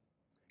heart.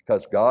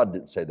 Because God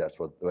didn't say that's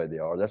the way they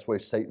are. That's the way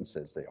Satan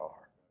says they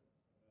are.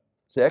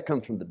 See, that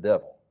comes from the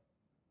devil.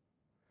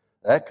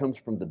 That comes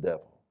from the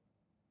devil.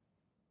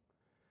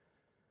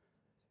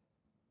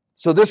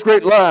 So this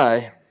great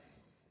lie,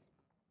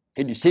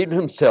 he deceived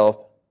himself,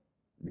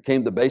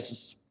 became the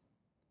basis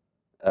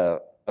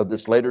of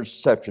this later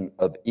deception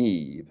of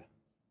Eve.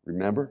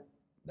 Remember,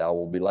 thou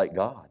will be like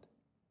God.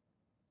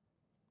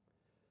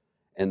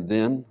 And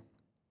then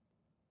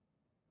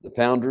the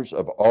founders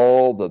of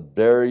all the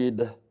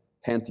varied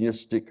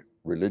pantheistic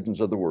religions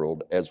of the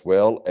world, as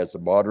well as the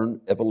modern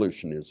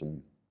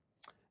evolutionism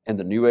and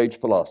the New Age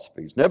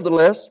philosophies.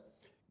 Nevertheless,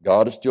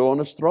 God is still on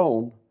his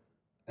throne,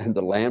 and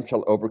the Lamb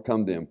shall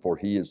overcome them, for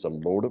he is the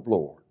Lord of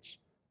lords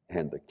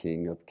and the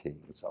King of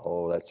kings.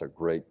 Oh, that's a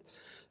great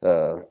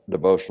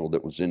devotional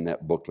that was in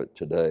that booklet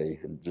today,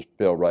 and just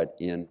fell right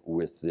in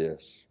with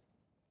this.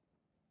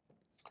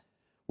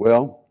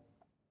 Well,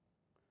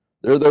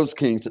 there are those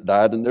kings that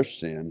died in their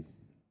sin,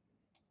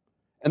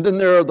 and then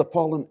there are the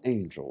fallen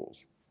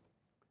angels.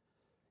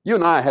 You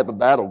and I have a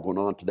battle going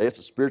on today. It's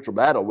a spiritual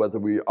battle, whether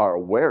we are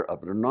aware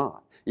of it or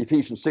not.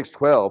 Ephesians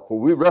 6:12, for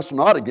we wrestle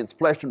not against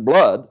flesh and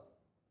blood.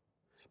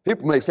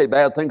 People may say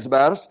bad things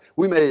about us.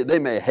 They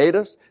may hate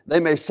us. They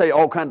may say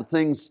all kinds of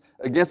things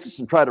against us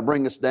and try to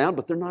bring us down,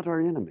 but they're not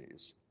our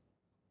enemies.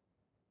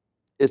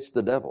 It's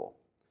the devil.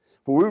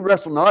 For we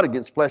wrestle not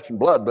against flesh and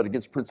blood, but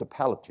against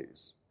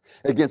principalities,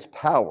 against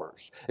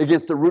powers,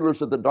 against the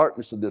rulers of the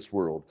darkness of this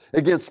world,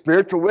 against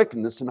spiritual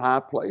wickedness in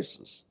high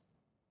places.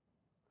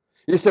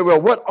 You say,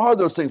 well, what are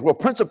those things? Well,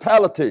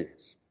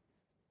 principalities.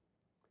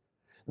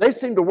 They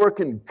seem to work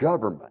in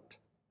government,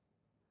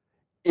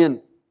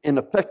 in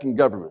affecting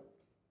government.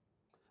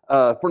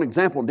 For an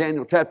example, in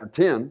Daniel chapter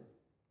 10,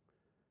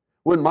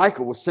 when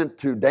Michael was sent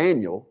to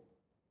Daniel,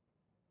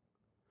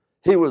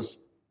 he was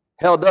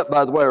held up,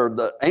 by the way, or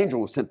the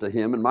angel was sent to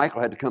him, and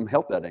Michael had to come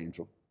help that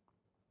angel.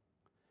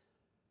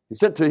 He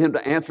sent to him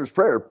to answer his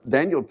prayer.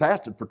 Daniel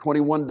fasted for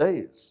 21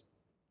 days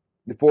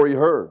before he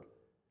heard.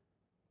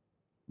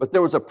 But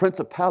there was a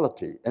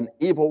principality, an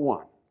evil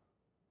one,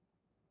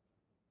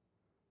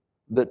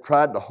 that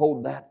tried to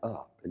hold that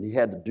up, and he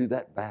had to do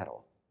that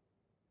battle.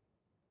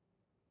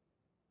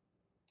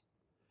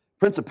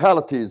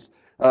 Principalities,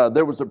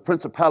 there was a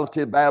principality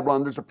of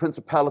Babylon, there's a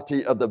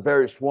principality of the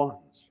various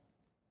ones.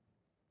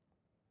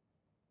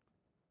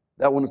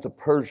 That one is of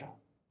Persia.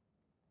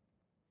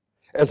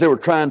 As they were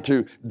trying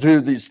to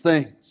do these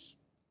things.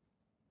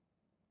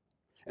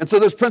 And so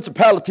those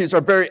principalities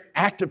are very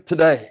active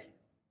today.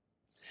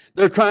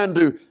 They're trying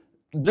to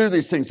do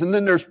these things. And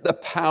then there's the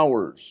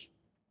powers.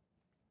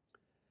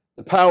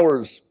 The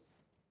powers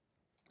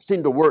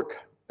seem to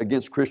work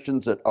against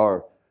Christians that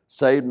are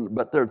saved,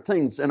 but there are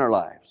things in our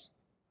lives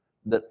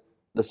that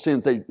the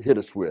sins they hit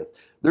us with.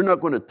 They're not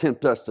going to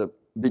tempt us to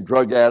be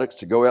drug addicts,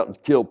 to go out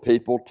and kill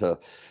people, to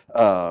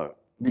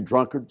be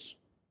drunkards,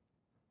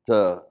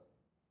 to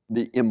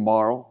be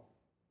immoral,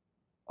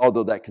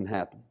 although that can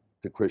happen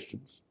to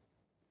Christians.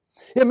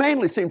 It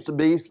mainly seems to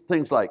be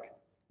things like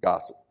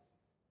gossip,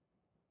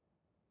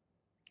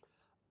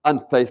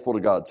 unfaithful to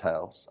God's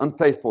house,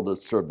 unfaithful to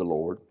serve the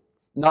Lord,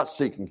 not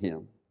seeking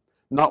Him,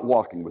 not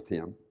walking with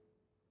Him.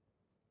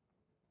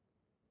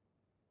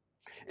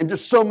 And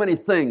just so many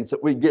things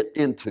that we get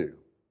into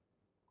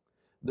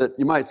that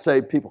you might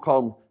say people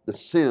call them the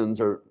sins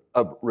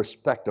of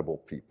respectable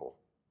people.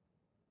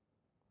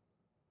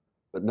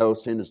 But no,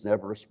 sin is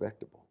never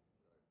respectable.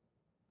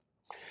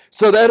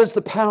 So that is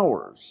the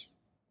powers.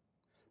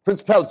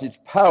 Principalities,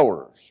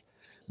 powers.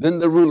 Then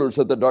the rulers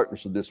of the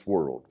darkness of this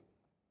world.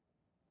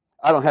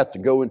 I don't have to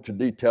go into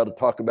detail to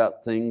talk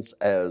about things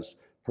as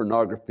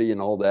pornography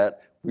and all that.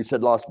 If we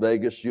said Las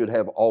Vegas, you'd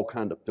have all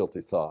kinds of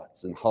filthy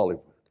thoughts in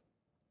Hollywood.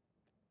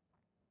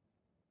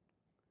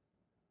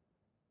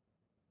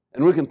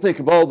 And we can think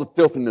of all the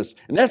filthiness.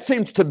 And that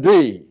seems to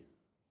be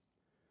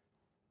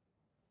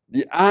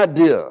the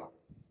idea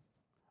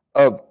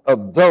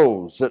of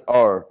those that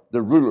are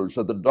the rulers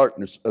of the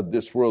darkness of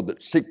this world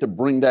that seek to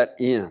bring that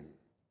in.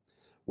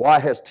 Why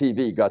has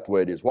TV got the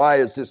way it is? Why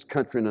is this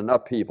country in an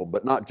upheaval,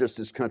 but not just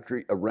this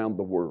country, around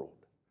the world?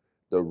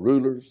 The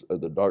rulers of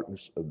the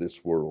darkness of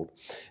this world.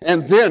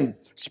 And then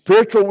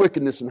spiritual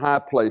wickedness in high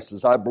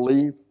places. I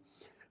believe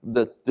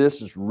that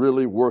this is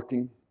really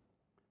working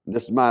And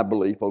this is my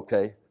belief,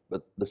 okay?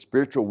 But the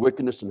spiritual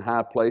wickedness in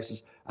high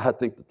places, I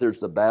think that there's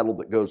the battle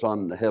that goes on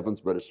in the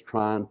heavens, but it's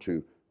trying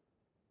to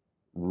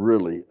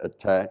really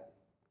attack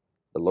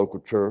the local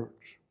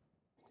church,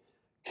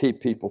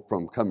 keep people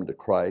from coming to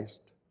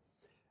Christ.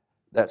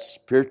 That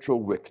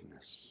spiritual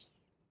wickedness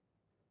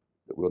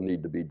that will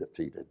need to be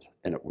defeated,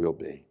 and it will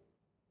be.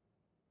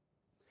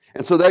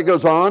 And so that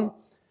goes on,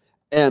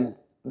 and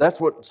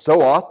that's what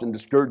so often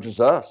discourages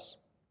us.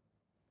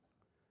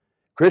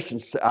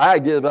 Christians say, I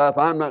give up,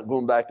 I'm not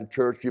going back to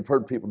church. You've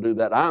heard people do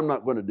that. I'm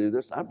not going to do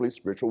this. I believe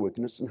spiritual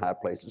wickedness in high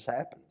places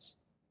happens.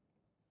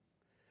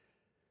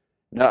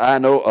 Now, I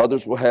know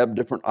others will have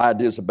different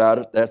ideas about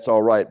it. That's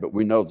all right, but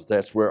we know that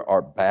that's where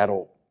our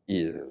battle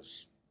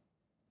is.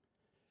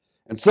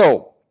 And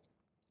so,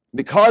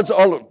 because of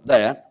all of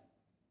that,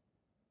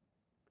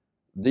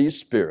 these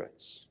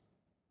spirits,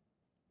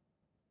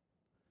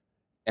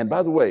 and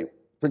by the way,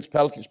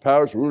 principalities,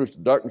 powers, rulers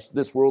of darkness of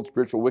this world,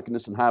 spiritual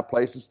wickedness in high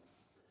places,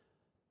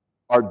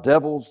 are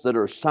devils that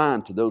are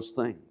assigned to those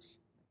things.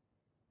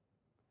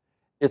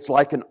 It's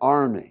like an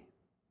army.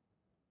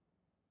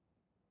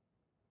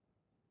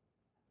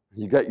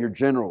 You've got your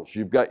generals,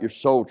 you've got your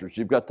soldiers,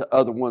 you've got the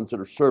other ones that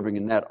are serving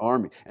in that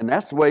army. And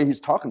that's the way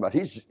he's talking about.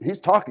 He's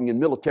talking in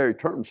military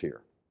terms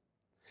here.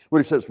 When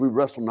he says, we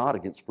wrestle not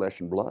against flesh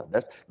and blood.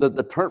 That's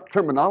the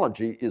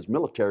terminology is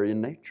military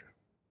in nature.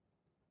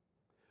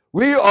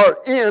 We are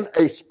in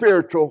a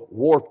spiritual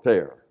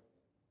warfare.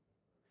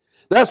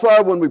 That's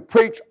why when we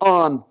preach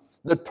on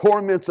the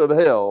torments of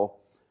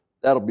hell,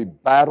 that'll be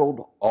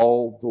battled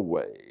all the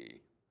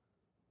way.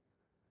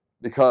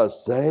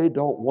 Because they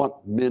don't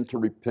want men to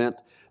repent.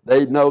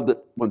 They know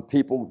that when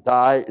people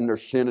die in their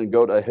sin and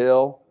go to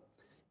hell,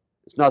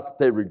 it's not that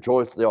they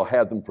rejoice they'll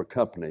have them for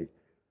company.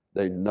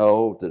 They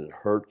know that it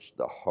hurts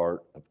the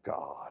heart of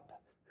God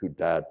who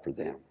died for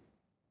them.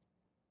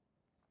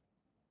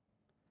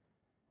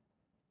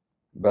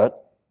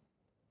 But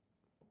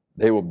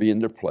they will be in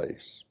their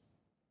place.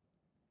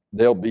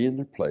 They'll be in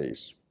their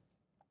place.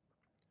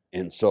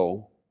 And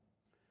so,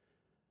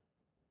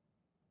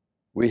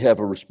 we have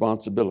a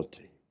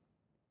responsibility,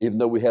 even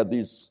though we have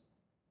these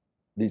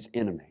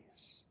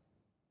enemies.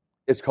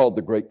 It's called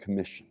the Great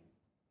Commission.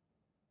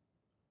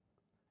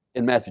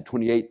 In Matthew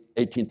 28,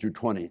 18 through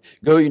 20,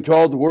 go into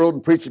all the world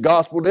and preach the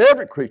gospel to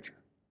every creature.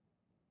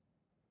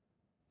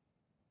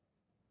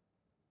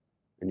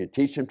 And you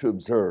teach them to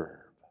observe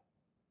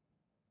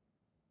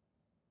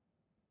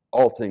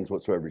all things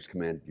whatsoever He's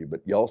commanded you.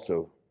 But you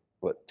also,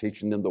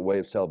 teaching them the way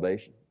of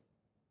salvation,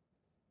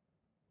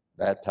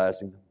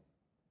 baptizing them,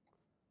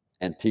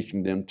 and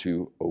teaching them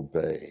to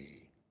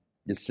obey.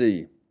 You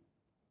see,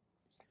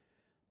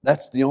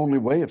 that's the only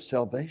way of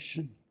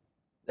salvation.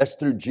 That's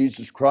through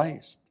Jesus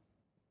Christ.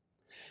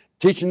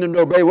 Teaching them to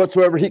obey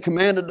whatsoever He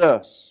commanded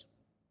us.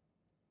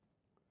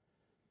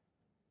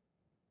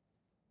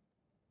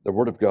 The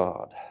Word of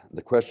God.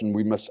 The question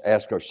we must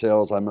ask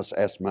ourselves, I must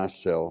ask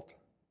myself,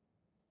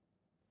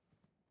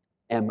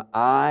 am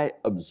I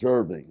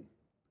observing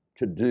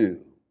to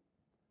do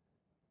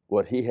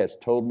what He has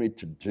told me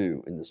to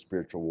do in the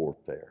spiritual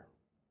warfare?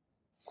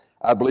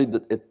 I believe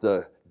that at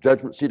the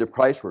judgment seat of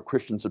Christ where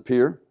Christians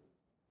appear,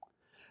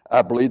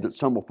 I believe that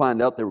some will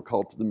find out they were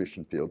called to the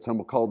mission field. Some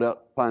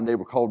will find they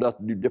were called out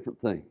to do different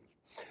things.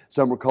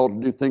 Some were called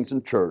to do things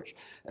in church.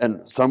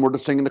 And some were to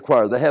sing in the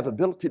choir. They have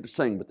ability to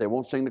sing, but they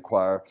won't sing the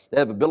choir. They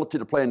have ability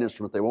to play an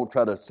instrument. They won't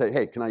try to say,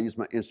 hey, can I use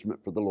my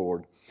instrument for the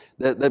Lord?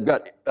 They've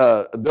got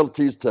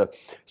abilities to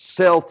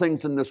sell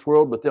things in this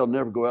world, but they'll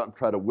never go out and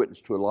try to witness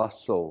to a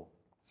lost soul.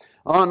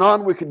 On and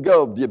on we could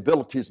go of the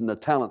abilities and the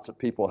talents that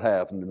people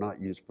have, and they're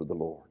not used for the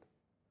Lord.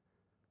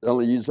 They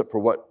only use it for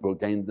what will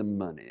gain them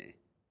money.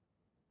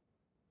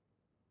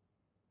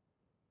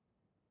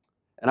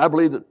 And I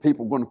believe that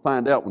people are going to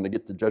find out when they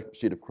get to the judgment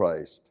seat of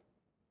Christ,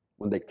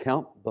 when they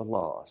count the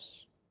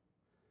loss,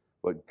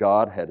 what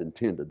God had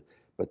intended.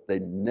 But they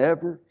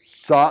never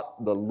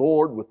sought the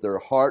Lord with their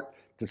heart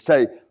to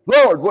say,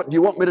 Lord, what do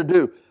you want me to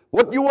do?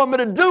 What do you want me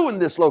to do in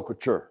this local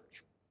church?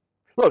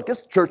 Look,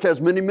 this church has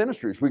many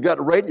ministries. We've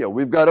got radio,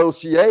 we've got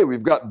OCA,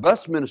 we've got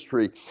bus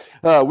ministry,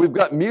 we've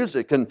got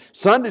music and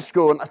Sunday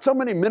school, and so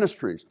many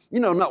ministries. You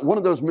know, not one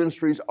of those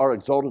ministries are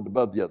exalted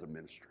above the other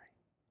ministry.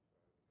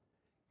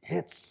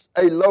 It's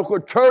a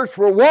local church.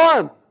 We're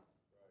one.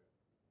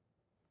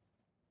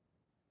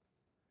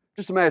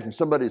 Just imagine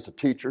somebody's a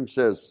teacher and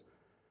says,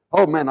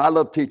 oh man, I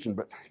love teaching,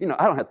 but I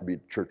don't have to be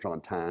at church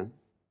on time.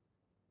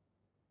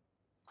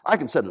 I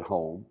can sit at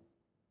home.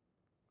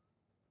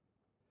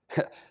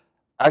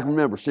 I can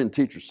remember seeing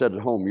teachers sit at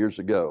home years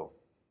ago,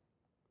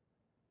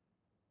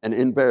 and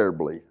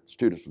invariably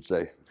students would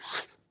say,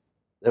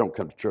 they don't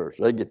come to church.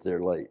 They get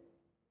there late.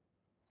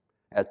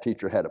 That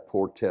teacher had a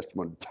poor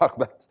testimony to talk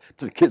about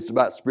to the kids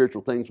about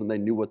spiritual things when they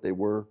knew what they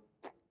were.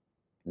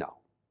 No.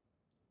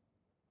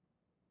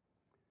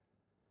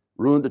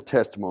 Ruined a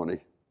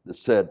testimony that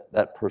said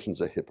that person's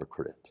a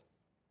hypocrite.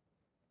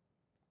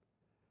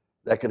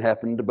 That can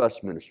happen in the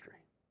bus ministry.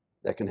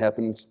 That can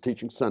happen in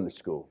teaching Sunday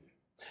school.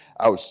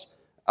 I was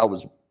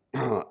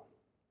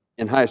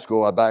in high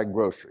school, I bagged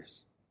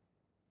groceries.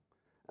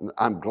 And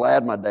I'm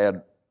glad my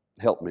dad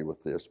helped me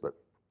with this, but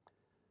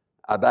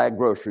I bagged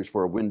groceries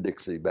for a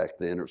Winn-Dixie back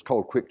then. It was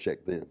called Quick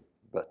Check then,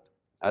 but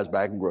I was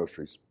bagging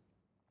groceries.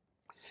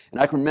 And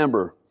I can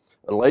remember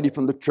a lady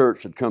from the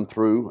church had come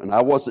through, and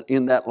I wasn't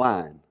in that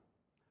line.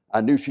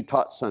 I knew she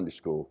taught Sunday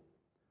school.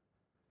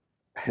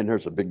 And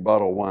there's a big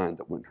bottle of wine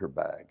that went in her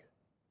bag.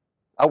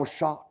 I was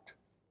shocked.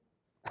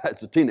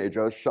 As a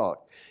teenager, I was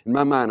shocked. In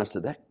my mind, I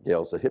said, that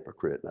gal's a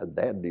hypocrite.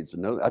 Dad needs to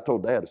know. I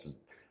told Dad, I said,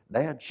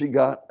 Dad, she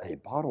got a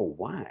bottle of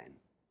wine.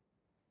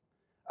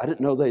 I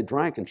didn't know they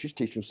drank, and she's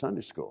teaching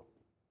Sunday school.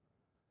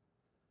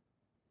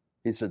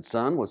 He said,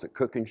 son, was it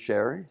cooking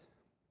sherry?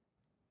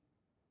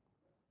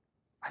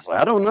 I said,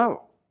 I don't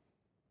know.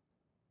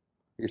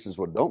 He says,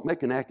 well, don't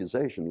make an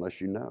accusation unless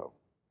you know.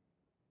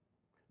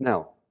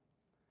 Now,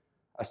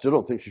 I still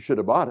don't think she should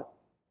have bought it.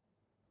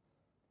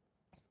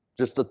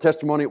 Just the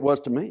testimony it was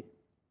to me.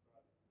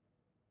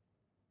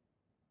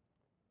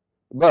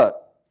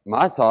 But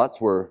my thoughts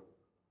were,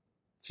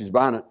 she's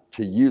buying it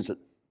to use it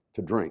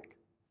to drink.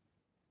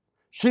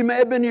 She may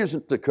have been using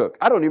it to cook.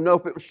 I don't even know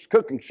if it was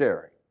cooking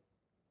sherry.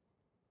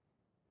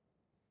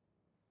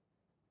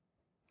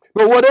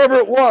 But whatever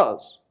it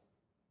was,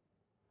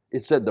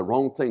 it said the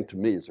wrong thing to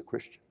me as a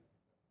Christian,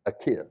 a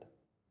kid,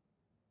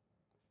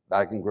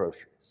 bagging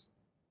groceries.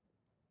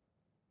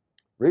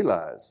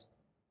 Realize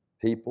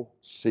people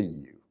see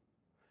you.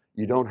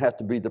 You don't have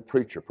to be the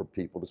preacher for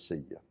people to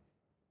see you.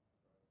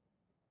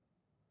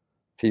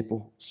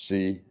 People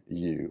see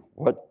you.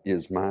 What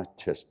is my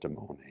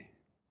testimony?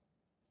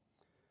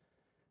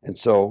 And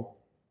so,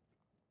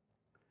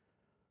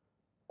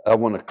 I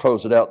want to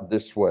close it out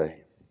this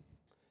way.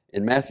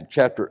 In Matthew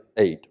chapter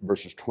 8,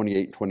 verses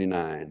 28 and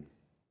 29,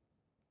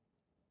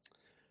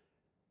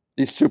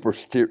 these super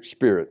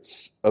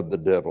spirits of the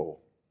devil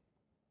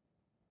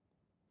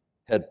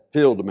had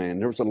filled a man.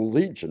 There was a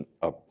legion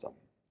of them.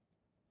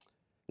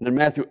 And in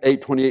Matthew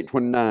 8, 28,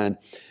 29,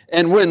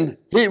 and when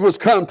he was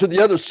come to the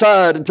other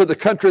side into the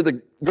country of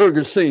the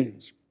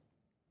Gergesenes,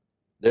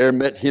 there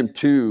met him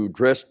two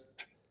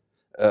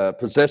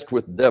possessed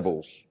with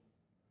devils,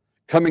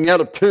 coming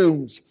out of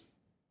tombs,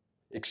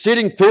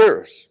 exceeding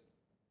fierce,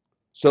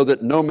 so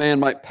that no man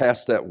might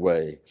pass that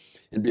way.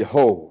 And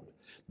behold,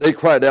 they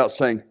cried out,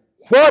 saying,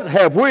 what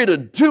have we to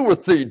do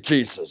with thee,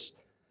 Jesus,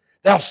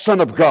 thou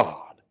Son of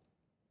God?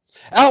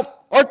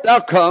 Art thou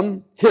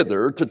come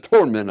hither to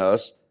torment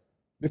us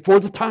before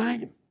the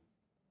time?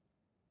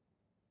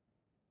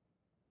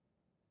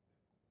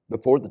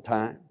 Before the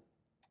time?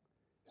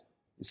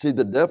 You see,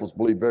 the devils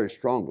believe very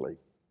strongly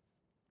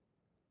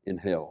in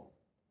hell.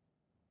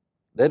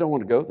 They don't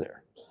want to go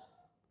there.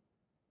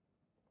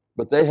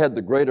 But they had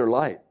the greater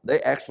light. They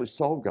actually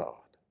saw God,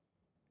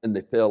 and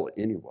they fell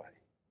anyway.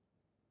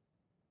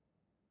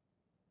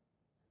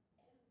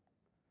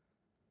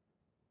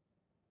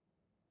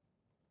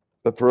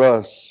 But for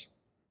us,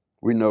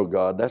 we know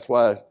God. That's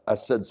why I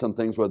said some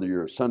things, whether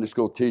you're a Sunday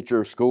school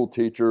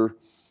teacher,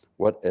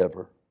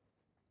 whatever.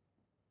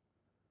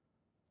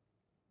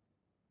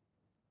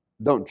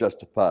 Don't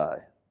justify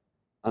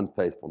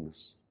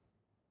unfaithfulness.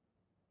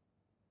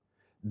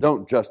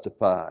 Don't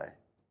justify,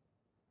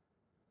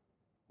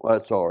 well,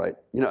 that's all right.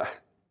 You know,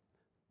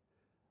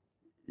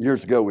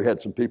 years ago we had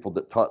some people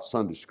that taught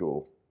Sunday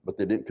school, but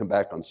they didn't come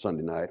back on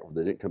Sunday night or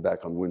they didn't come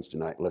back on Wednesday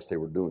night unless they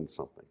were doing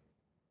something.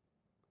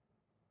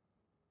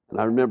 And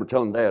I remember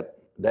telling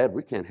Dad,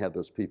 we can't have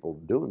those people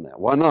doing that.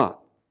 Why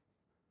not?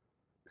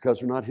 Because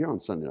they're not here on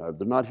Sunday night.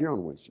 They're not here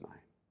on Wednesday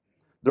night.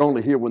 They're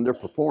only here when they're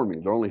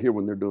performing. They're only here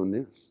when they're doing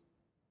this.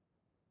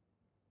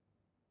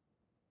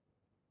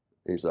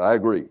 He said, I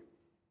agree.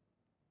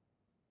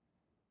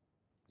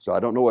 So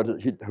I don't know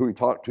who he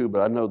talked to,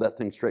 but I know that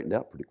thing straightened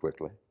out pretty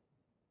quickly.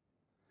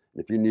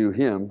 If you knew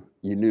him,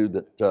 you knew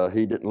that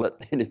he didn't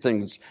let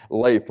anything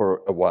lay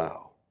for a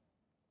while.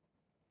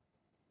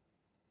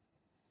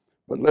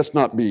 But let's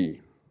not be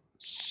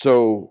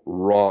so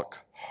rock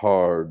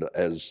hard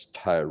as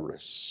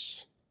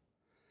Tyrus,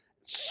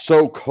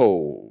 so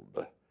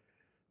cold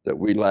that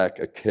we lack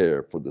a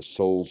care for the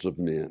souls of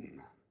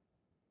men,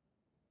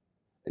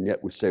 and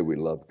yet we say we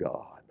love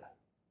God.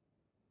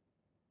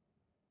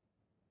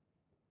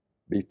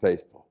 Be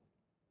faithful,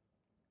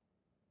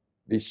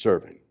 be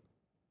serving,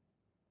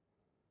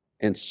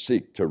 and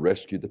seek to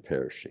rescue the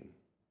perishing,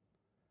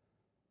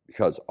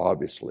 because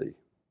obviously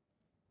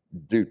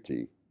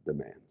duty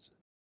demands it.